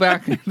don't pull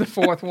back the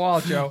fourth wall,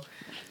 Joe.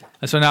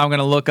 So now I'm going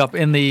to look up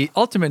in the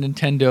Ultimate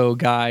Nintendo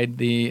guide,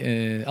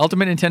 the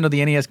Ultimate Nintendo,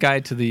 the NES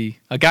guide to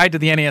a guide to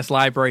the NES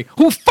library.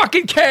 Who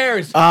fucking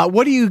cares?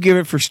 What do you give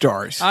it for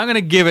stars? I'm going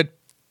to give it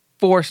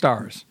 4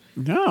 stars.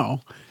 No.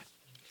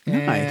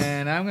 Nice.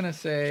 And I'm going to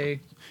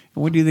say...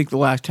 And when do you think the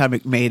last time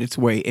it made its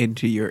way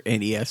into your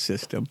NES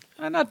system?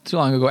 Not too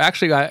long ago.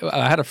 Actually,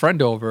 I had a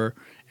friend over,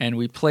 and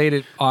we played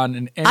it on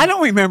an... I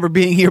don't remember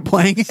being here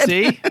playing it.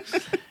 See?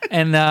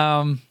 And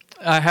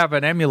I have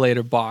an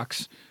emulator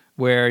box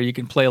where you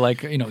can play,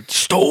 like,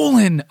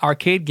 stolen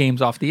arcade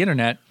games off the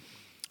internet.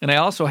 And I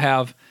also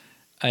have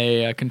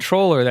a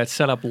controller that's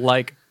set up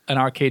like an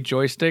arcade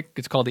joystick.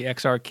 It's called the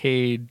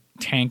X-Arcade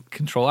Tank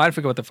controller. I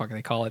forget what the fuck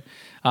they call it.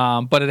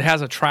 But it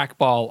has a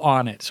trackball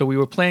on it. So we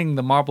were playing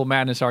the Marble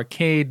Madness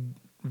arcade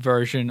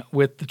version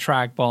with the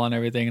trackball and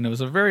everything, and it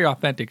was a very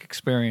authentic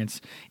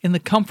experience in the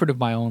comfort of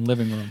my own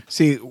living room.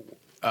 See,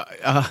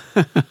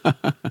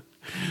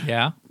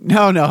 Yeah?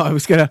 no, I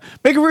was going to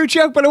make a rude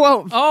joke, but I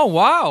won't. Oh,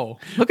 wow.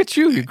 Look at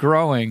you. You're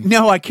growing.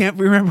 No, I can't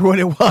remember what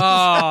it was.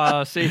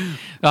 Oh, see.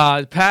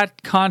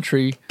 Pat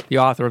Contry, the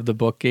author of the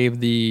book, gave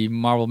the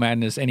Marble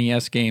Madness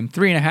NES game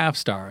 3.5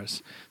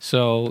 stars.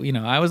 So,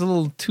 I was a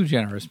little too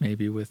generous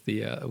maybe with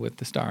the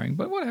starring,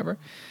 but whatever.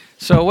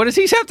 So what does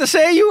he have to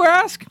say, you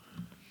ask?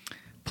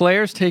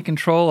 Players take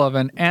control of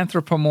an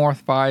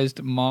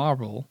anthropomorphized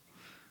marble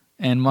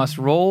and must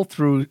roll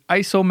through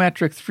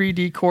isometric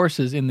 3D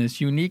courses in this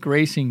unique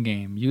racing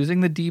game. Using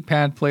the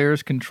D-pad,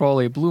 players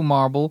control a blue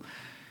marble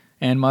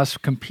and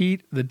must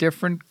complete the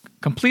different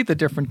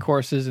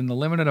courses in the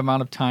limited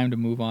amount of time to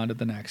move on to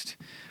the next.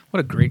 What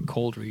a great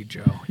cold read,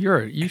 Joe.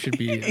 You should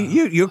be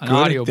you're an good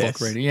audiobook at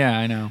this. reader. Yeah,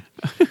 I know.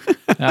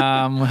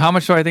 How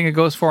much do I think it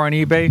goes for on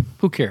eBay?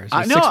 Who cares?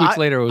 6 weeks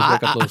later, it was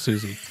Wake Up Little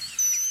Susie.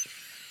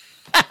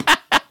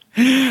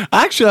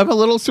 Actually, I'm a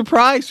little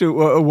surprised at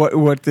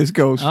what this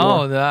goes for.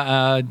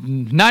 Oh,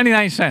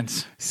 99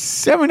 cents.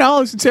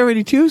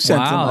 $7.72.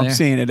 Wow, I'm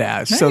seeing it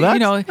as. So Hey,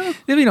 that's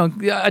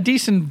a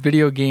decent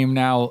video game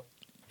now.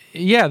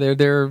 Yeah,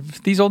 they're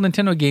these old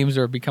Nintendo games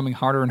are becoming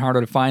harder and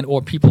harder to find,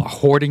 or people are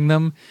hoarding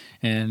them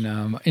and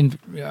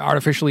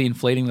artificially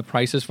inflating the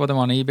prices for them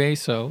on eBay.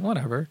 So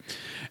whatever.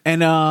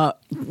 And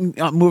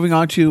moving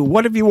on to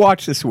what have you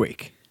watched this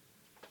week?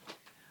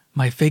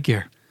 My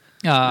figure.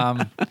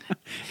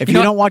 If you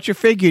don't watch your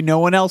figure, no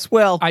one else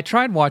will. I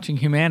tried watching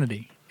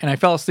Humanity, and I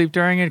fell asleep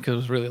during it because it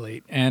was really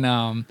late. And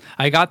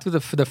I got through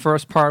the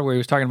first part where he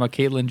was talking about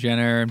Caitlyn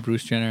Jenner and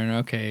Bruce Jenner, and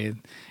okay.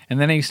 And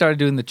then he started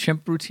doing the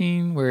chimp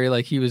routine where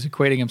he was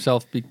equating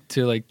himself to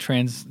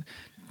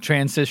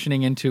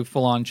transitioning into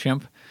full-on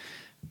chimp.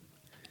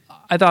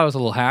 I thought it was a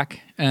little hack,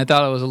 and I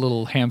thought it was a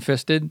little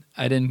ham-fisted.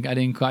 I didn't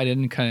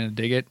kind of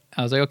dig it.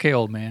 I was like, okay,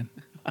 old man,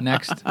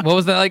 next. What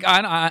was that like?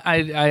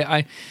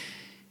 I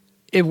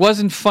it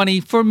wasn't funny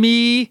for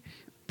me,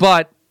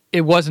 but it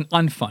wasn't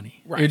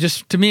unfunny. Right. It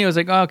just, to me, it was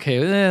like, okay,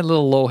 a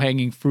little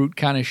low-hanging fruit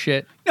kind of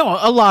shit. No,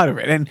 a lot of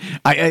it. And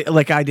I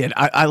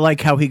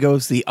like how he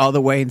goes the other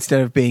way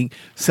instead of being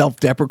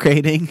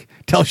self-deprecating.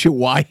 Tells you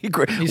why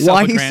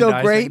he's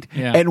so great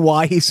and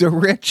why he's so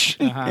rich.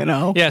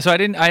 Uh-huh. Yeah, so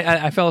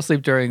I fell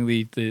asleep during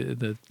the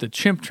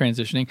chimp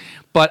transitioning.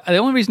 But the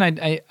only reason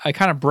I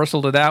kind of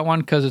bristled at that one,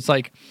 because it's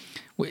like,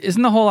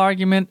 isn't the whole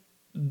argument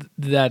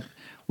that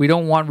we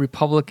don't want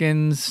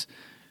Republicans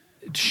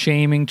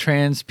shaming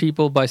trans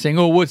people by saying,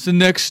 oh, what's the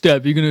next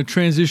step? You're going to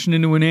transition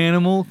into an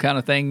animal kind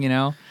of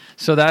thing,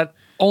 So that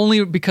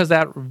only because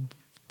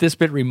this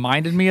bit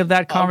reminded me of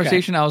that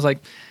conversation, okay. I was like,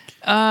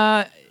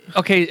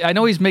 okay, I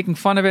know he's making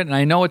fun of it, and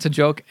I know it's a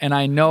joke, and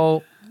I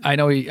know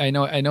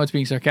it's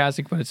being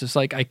sarcastic, but it's just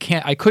like I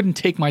couldn't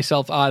take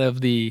myself out of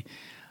I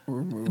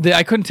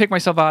couldn't take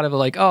myself out of it,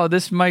 like, oh,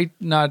 this might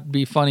not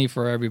be funny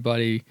for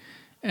everybody.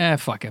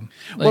 Fuck him.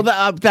 Well,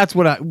 that's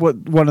what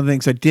one of the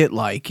things I did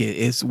like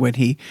is when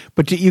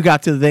but you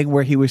got to the thing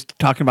where he was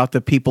talking about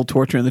the people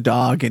torturing the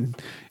dog and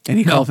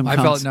he called them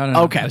cunts.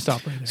 No. Okay. I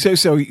stopped right there.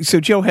 So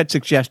Joe had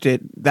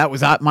suggested, that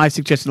was my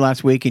suggestion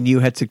last week, and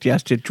you had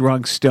suggested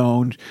Drunk,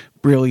 Stoned,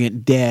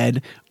 Brilliant,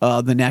 Dead,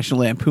 the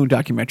National Lampoon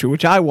documentary,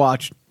 which I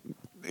watched.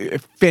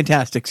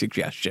 Fantastic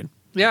suggestion.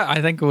 Yeah,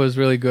 I think it was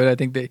really good. I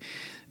think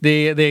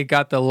they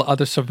got the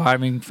other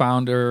surviving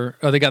founder,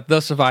 or they got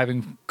the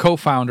surviving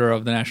co-founder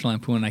of the National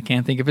Lampoon. I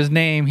can't think of his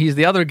name. He's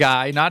the other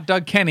guy, not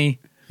Doug Kenny.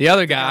 The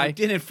other guy. It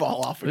didn't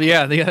fall off.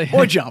 Yeah.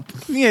 Or jump.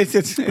 Yeah,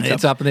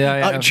 it's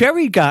up.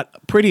 Cherry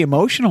got pretty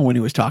emotional when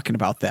he was talking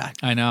about that.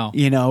 I know.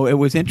 It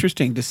was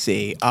interesting to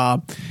see.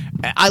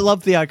 I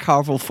love the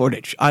archival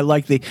footage. I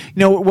like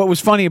what was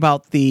funny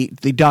about the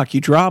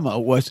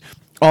docudrama was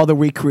all the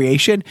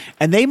recreation,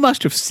 and they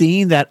must have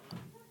seen that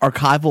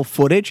archival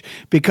footage,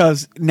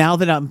 because now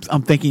that I'm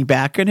thinking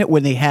back on it,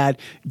 when they had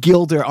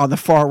Gilder on the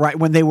far right,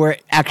 when they were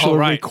actually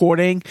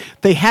recording,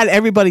 they had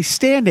everybody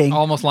standing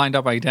almost lined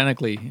up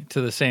identically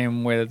to the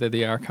same way that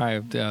the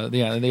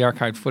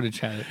archived footage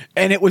had it.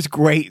 And it was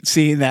great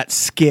seeing that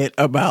skit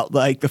about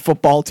like the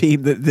football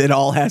team that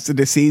all has the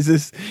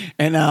diseases,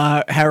 and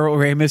Harold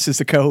Ramis is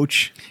the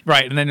coach,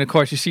 right? And then of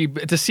course you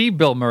see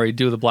Bill Murray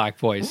do the black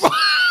voice.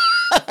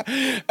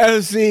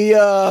 As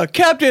the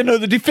captain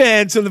of the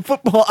defense of the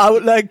football, I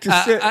would like to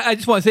say... I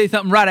just want to say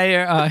something right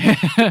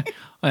here.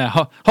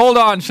 Hold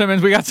on,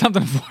 Simmons. We got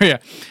something for you.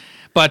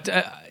 But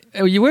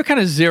you were kind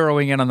of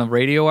zeroing in on the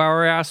radio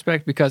hour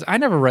aspect because I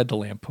never read the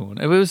Lampoon.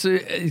 It was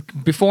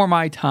before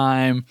my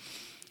time.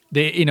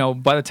 They,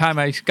 by the time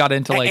I got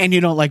into and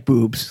you don't like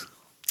boobs.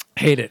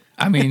 Hate it.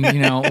 I mean,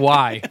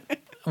 why?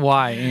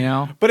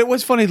 Why, But it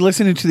was funny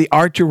listening to the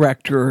art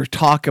director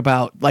talk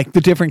about like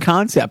the different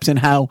concepts and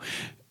how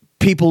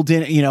people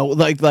didn't,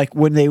 like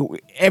when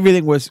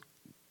everything was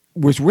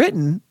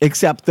written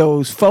except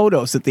those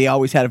photos that they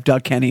always had of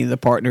Doug Kenny and the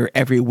partner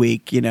every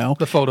week,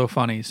 The photo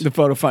funnies. The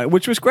photo funny,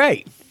 which was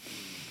great.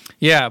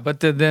 Yeah,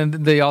 but then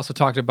they also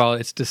talked about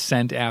its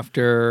descent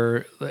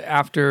after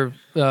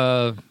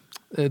the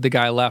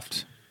guy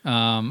left.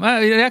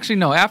 Actually,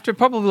 no, after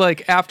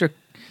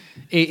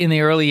in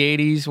the early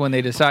 '80s when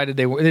they decided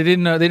they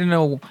didn't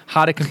know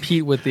how to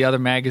compete with the other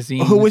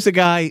magazines. Who was the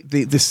guy?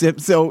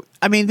 So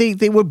I mean,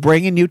 they were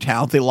bringing new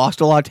talent. They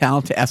lost a lot of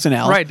talent to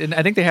SNL, right? And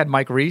I think they had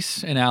Mike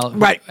Reese and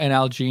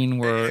Al Jean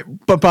were.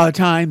 But by the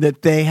time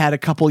that they had a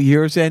couple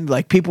years in,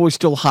 like people were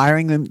still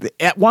hiring them.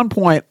 At one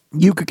point,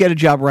 you could get a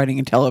job writing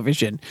in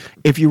television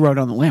if you wrote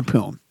on the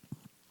Lampoon.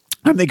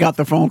 And they got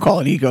the phone call,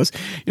 and he goes,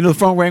 the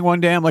phone rang one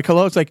day. I'm like,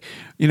 hello. It's like,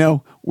 we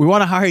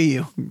want to hire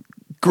you.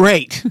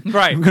 Great.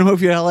 Right. I'm going to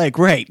move you to LA.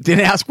 Great.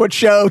 Didn't ask what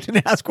show.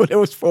 Didn't ask what it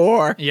was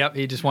for. Yep.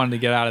 He just wanted to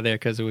get out of there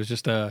because it was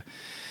just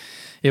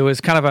it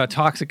was kind of a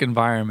toxic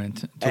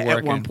environment to work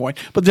at one in. point.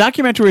 But the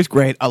documentary is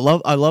great. I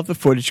love the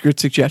footage. Good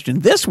suggestion.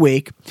 This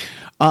week,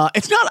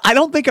 it's not, I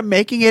don't think I'm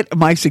making it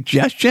my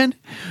suggestion,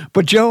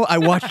 but Joe, I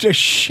watched a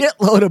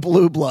shitload of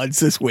Blue Bloods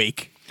this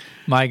week.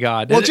 My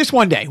God. Well, just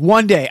one day.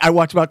 One day, I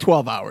watched about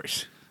 12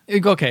 hours.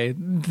 Okay.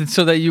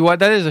 So that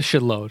is a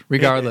shitload,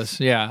 regardless.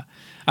 Yeah.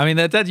 I mean,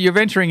 that you're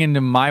venturing into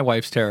my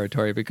wife's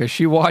territory because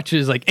she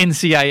watches like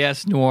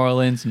NCIS New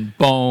Orleans and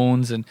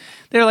Bones, and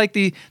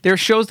they're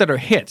shows that are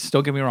hits.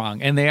 Don't get me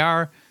wrong, and they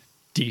are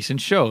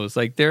decent shows.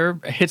 Like they're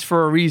hits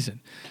for a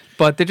reason,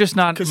 but they're just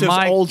not because there's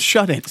old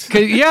shut-ins.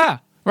 Yeah,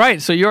 right.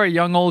 So you're a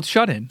young old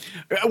shut-in.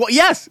 Well,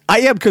 yes,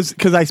 I am because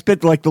I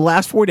spent like the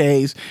last 4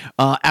 days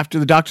after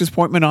the doctor's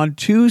appointment on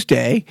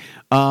Tuesday.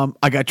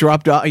 I got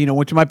dropped off.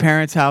 Went to my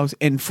parents' house,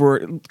 and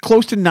for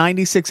close to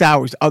 96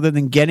 hours, other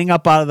than getting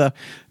up out of the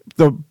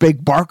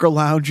big Barker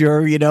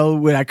lounger,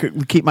 when I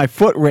could keep my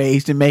foot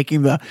raised and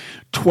making the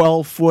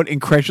 12-foot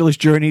incredulous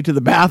journey to the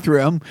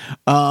bathroom.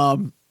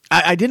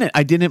 I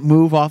didn't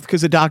move off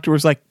because the doctor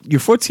was like,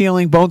 your foot's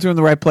healing, bones are in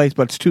the right place,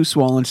 but it's too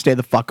swollen. Stay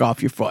the fuck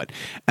off your foot.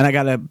 And I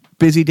got a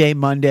busy day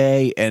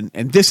Monday, and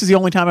this is the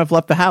only time I've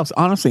left the house,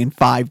 honestly, in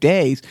 5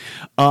 days.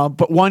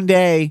 But one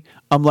day,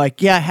 I'm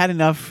like, yeah, I had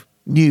enough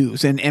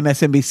news and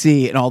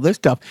MSNBC and all this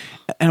stuff,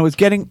 and I was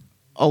getting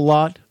a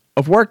lot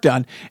of work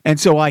done. And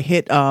so I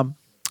hit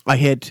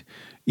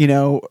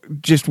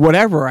just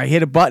whatever. I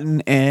hit a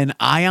button and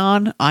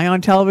Ion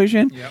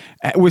Television. Yep.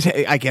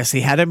 I guess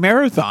they had a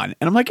marathon.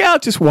 And I'm like, I'll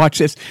just watch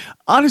this.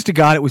 Honest to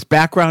God, it was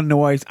background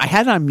noise. I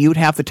had it on mute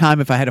half the time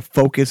if I had to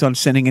focus on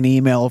sending an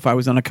email, if I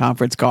was on a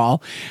conference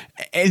call.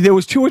 And there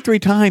was 2 or 3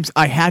 times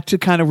I had to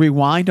kind of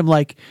rewind. I'm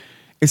like,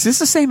 is this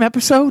the same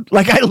episode?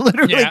 Like I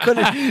literally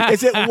couldn't.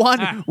 Is it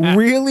one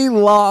really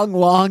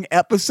long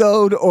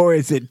episode, or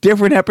is it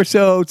different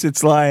episodes?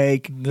 It's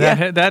like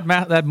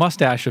that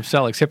mustache of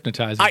Selleck's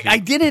hypnotizes you. I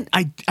didn't.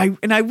 I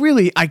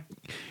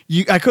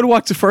could have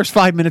watched the first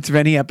 5 minutes of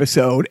any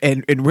episode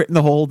and written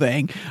the whole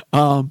thing.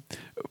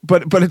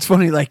 But it's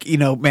funny, like,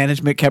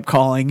 management kept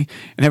calling,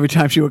 and every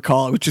time she would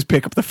call, I would just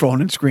pick up the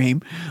phone and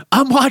scream,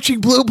 I'm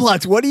watching Blue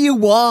Bloods. What do you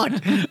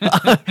want?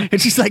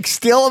 And she's like,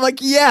 still? I'm like,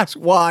 yes.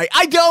 Why?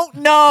 I don't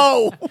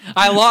know.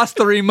 I lost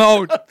the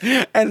remote.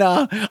 And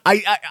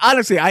I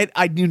honestly,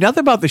 I knew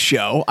nothing about the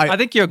show. I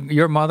think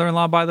your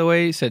mother-in-law, by the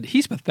way, said,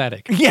 he's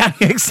pathetic. Yeah,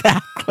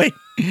 exactly.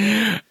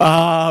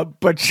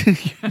 But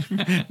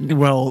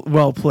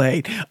well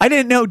played. I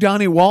didn't know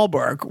Donnie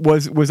Wahlberg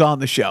was on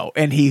the show,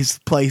 and he's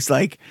plays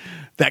like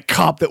that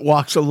cop that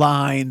walks a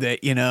line that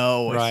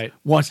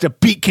wants to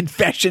beat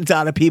confessions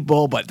out of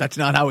people, but that's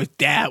not how his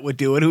dad would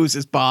do it. Who's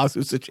his boss?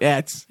 Who's the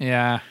Jets?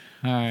 Yeah.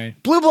 All right.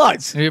 Blue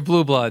Bloods.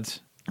 Blue Bloods.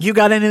 You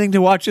got anything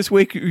to watch this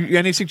week?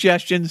 Any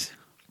suggestions?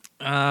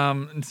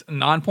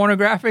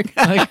 Non-pornographic.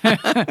 I'm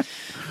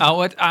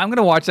going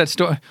to watch that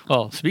story.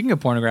 Well, speaking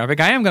of pornographic,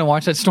 I am going to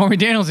watch that Stormy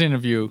Daniels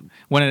interview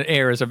when it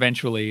airs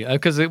eventually,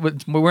 because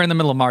we're in the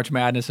middle of March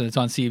Madness and it's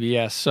on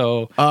CBS.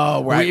 So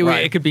right.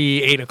 It could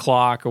be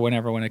 8:00 or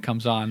whenever when it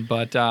comes on.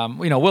 But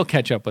we'll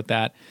catch up with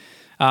that.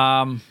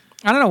 I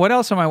don't know what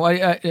else am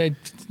I.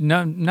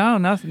 No,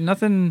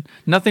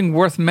 nothing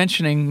worth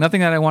mentioning.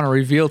 Nothing that I want to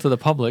reveal to the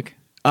public.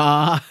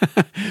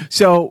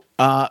 So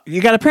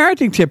you got a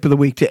parenting tip of the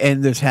week to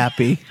end this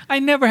happy. I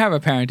never have a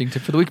parenting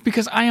tip for the week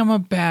because I am a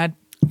bad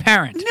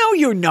parent. No,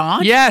 you're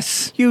not.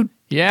 Yes.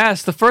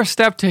 Yes, the first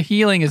step to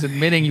healing is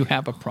admitting you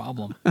have a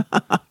problem.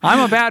 I'm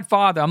a bad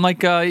father. I'm like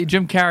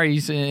Jim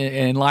Carrey's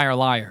in Liar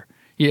Liar.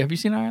 Yeah, have you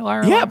seen Liar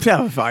Liar? Yeah,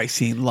 have I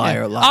seen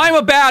Liar Liar? I'm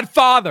a bad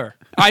father.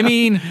 I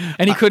mean,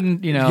 and he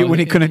couldn't, when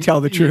he couldn't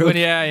tell the truth.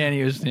 And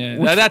he was.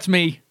 that's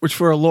me. Which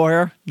for a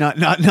lawyer, not.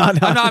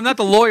 I'm not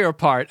the lawyer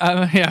part.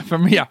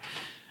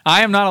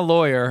 I am not a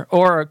lawyer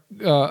or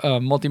a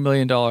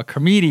multi-million-dollar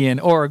comedian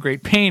or a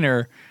great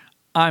painter.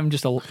 I'm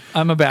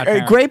a bad A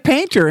parent. great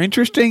painter.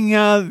 Interesting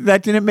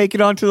that didn't make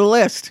it onto the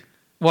list.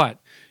 What?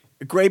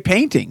 A great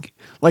painting.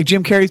 Like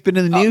Jim Carrey's been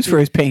in the news for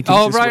his paintings.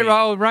 Oh, this right,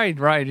 week.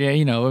 right. Yeah,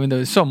 you know, I mean,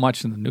 there's so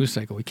much in the news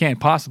cycle. We can't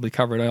possibly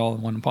cover it all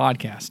in one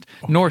podcast,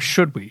 nor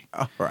should we.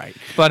 All right.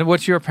 But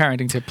what's your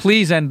parenting tip?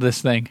 Please end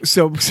this thing.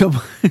 So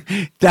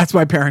that's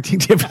my parenting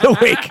tip of the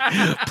week.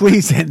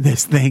 Please end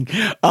this thing.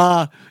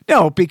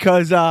 No,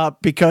 because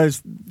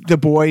the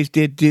boys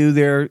did do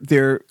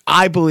their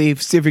I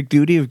believe civic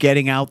duty of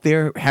getting out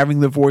there, having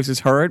their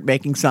voices heard,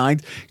 making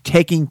signs,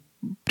 taking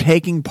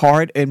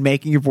part in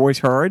making your voice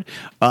heard.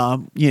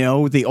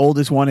 The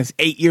oldest one is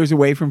 8 years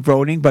away from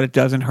voting, but it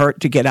doesn't hurt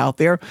to get out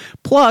there.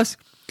 Plus,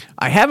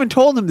 I haven't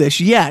told him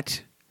this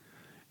yet,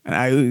 and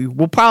I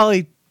will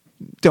probably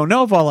don't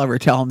know if I'll ever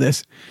tell him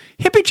this.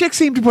 Hippie chicks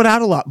seem to put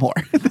out a lot more.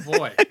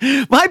 Boy.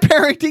 My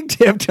parenting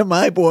tip to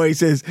my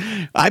boys is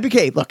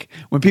look,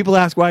 when people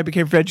ask why I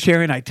became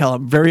vegetarian, I tell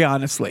them very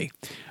honestly,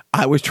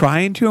 I was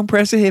trying to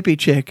impress a hippie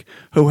chick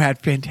who had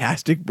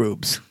fantastic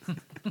boobs.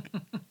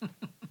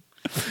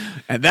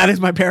 And that is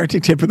my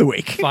parenting tip of the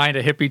week. Find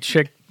a hippie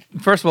chick.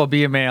 First of all,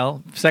 be a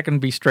male. Second,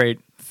 be straight.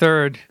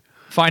 Third,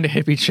 find a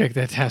hippie chick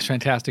that has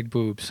fantastic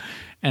boobs.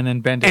 And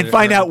then bend it. And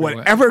find out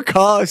whatever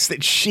cause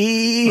that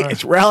she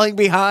is rallying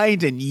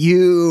behind, and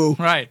you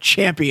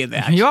champion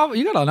that. You got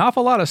an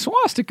awful lot of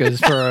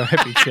swastikas for a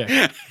hippie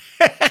chick.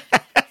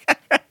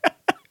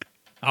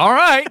 All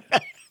right.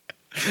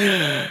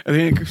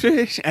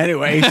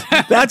 Anyways,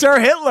 that's our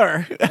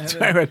Hitler. That's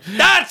our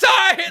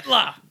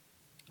Hitler.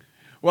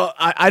 Well,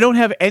 I don't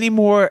have any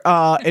more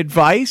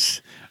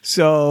advice,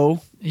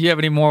 so... You have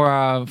any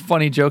more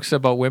funny jokes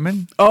about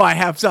women? Oh, I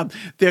have some.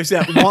 There's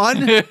that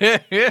one.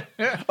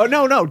 Oh,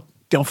 no.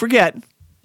 Don't forget.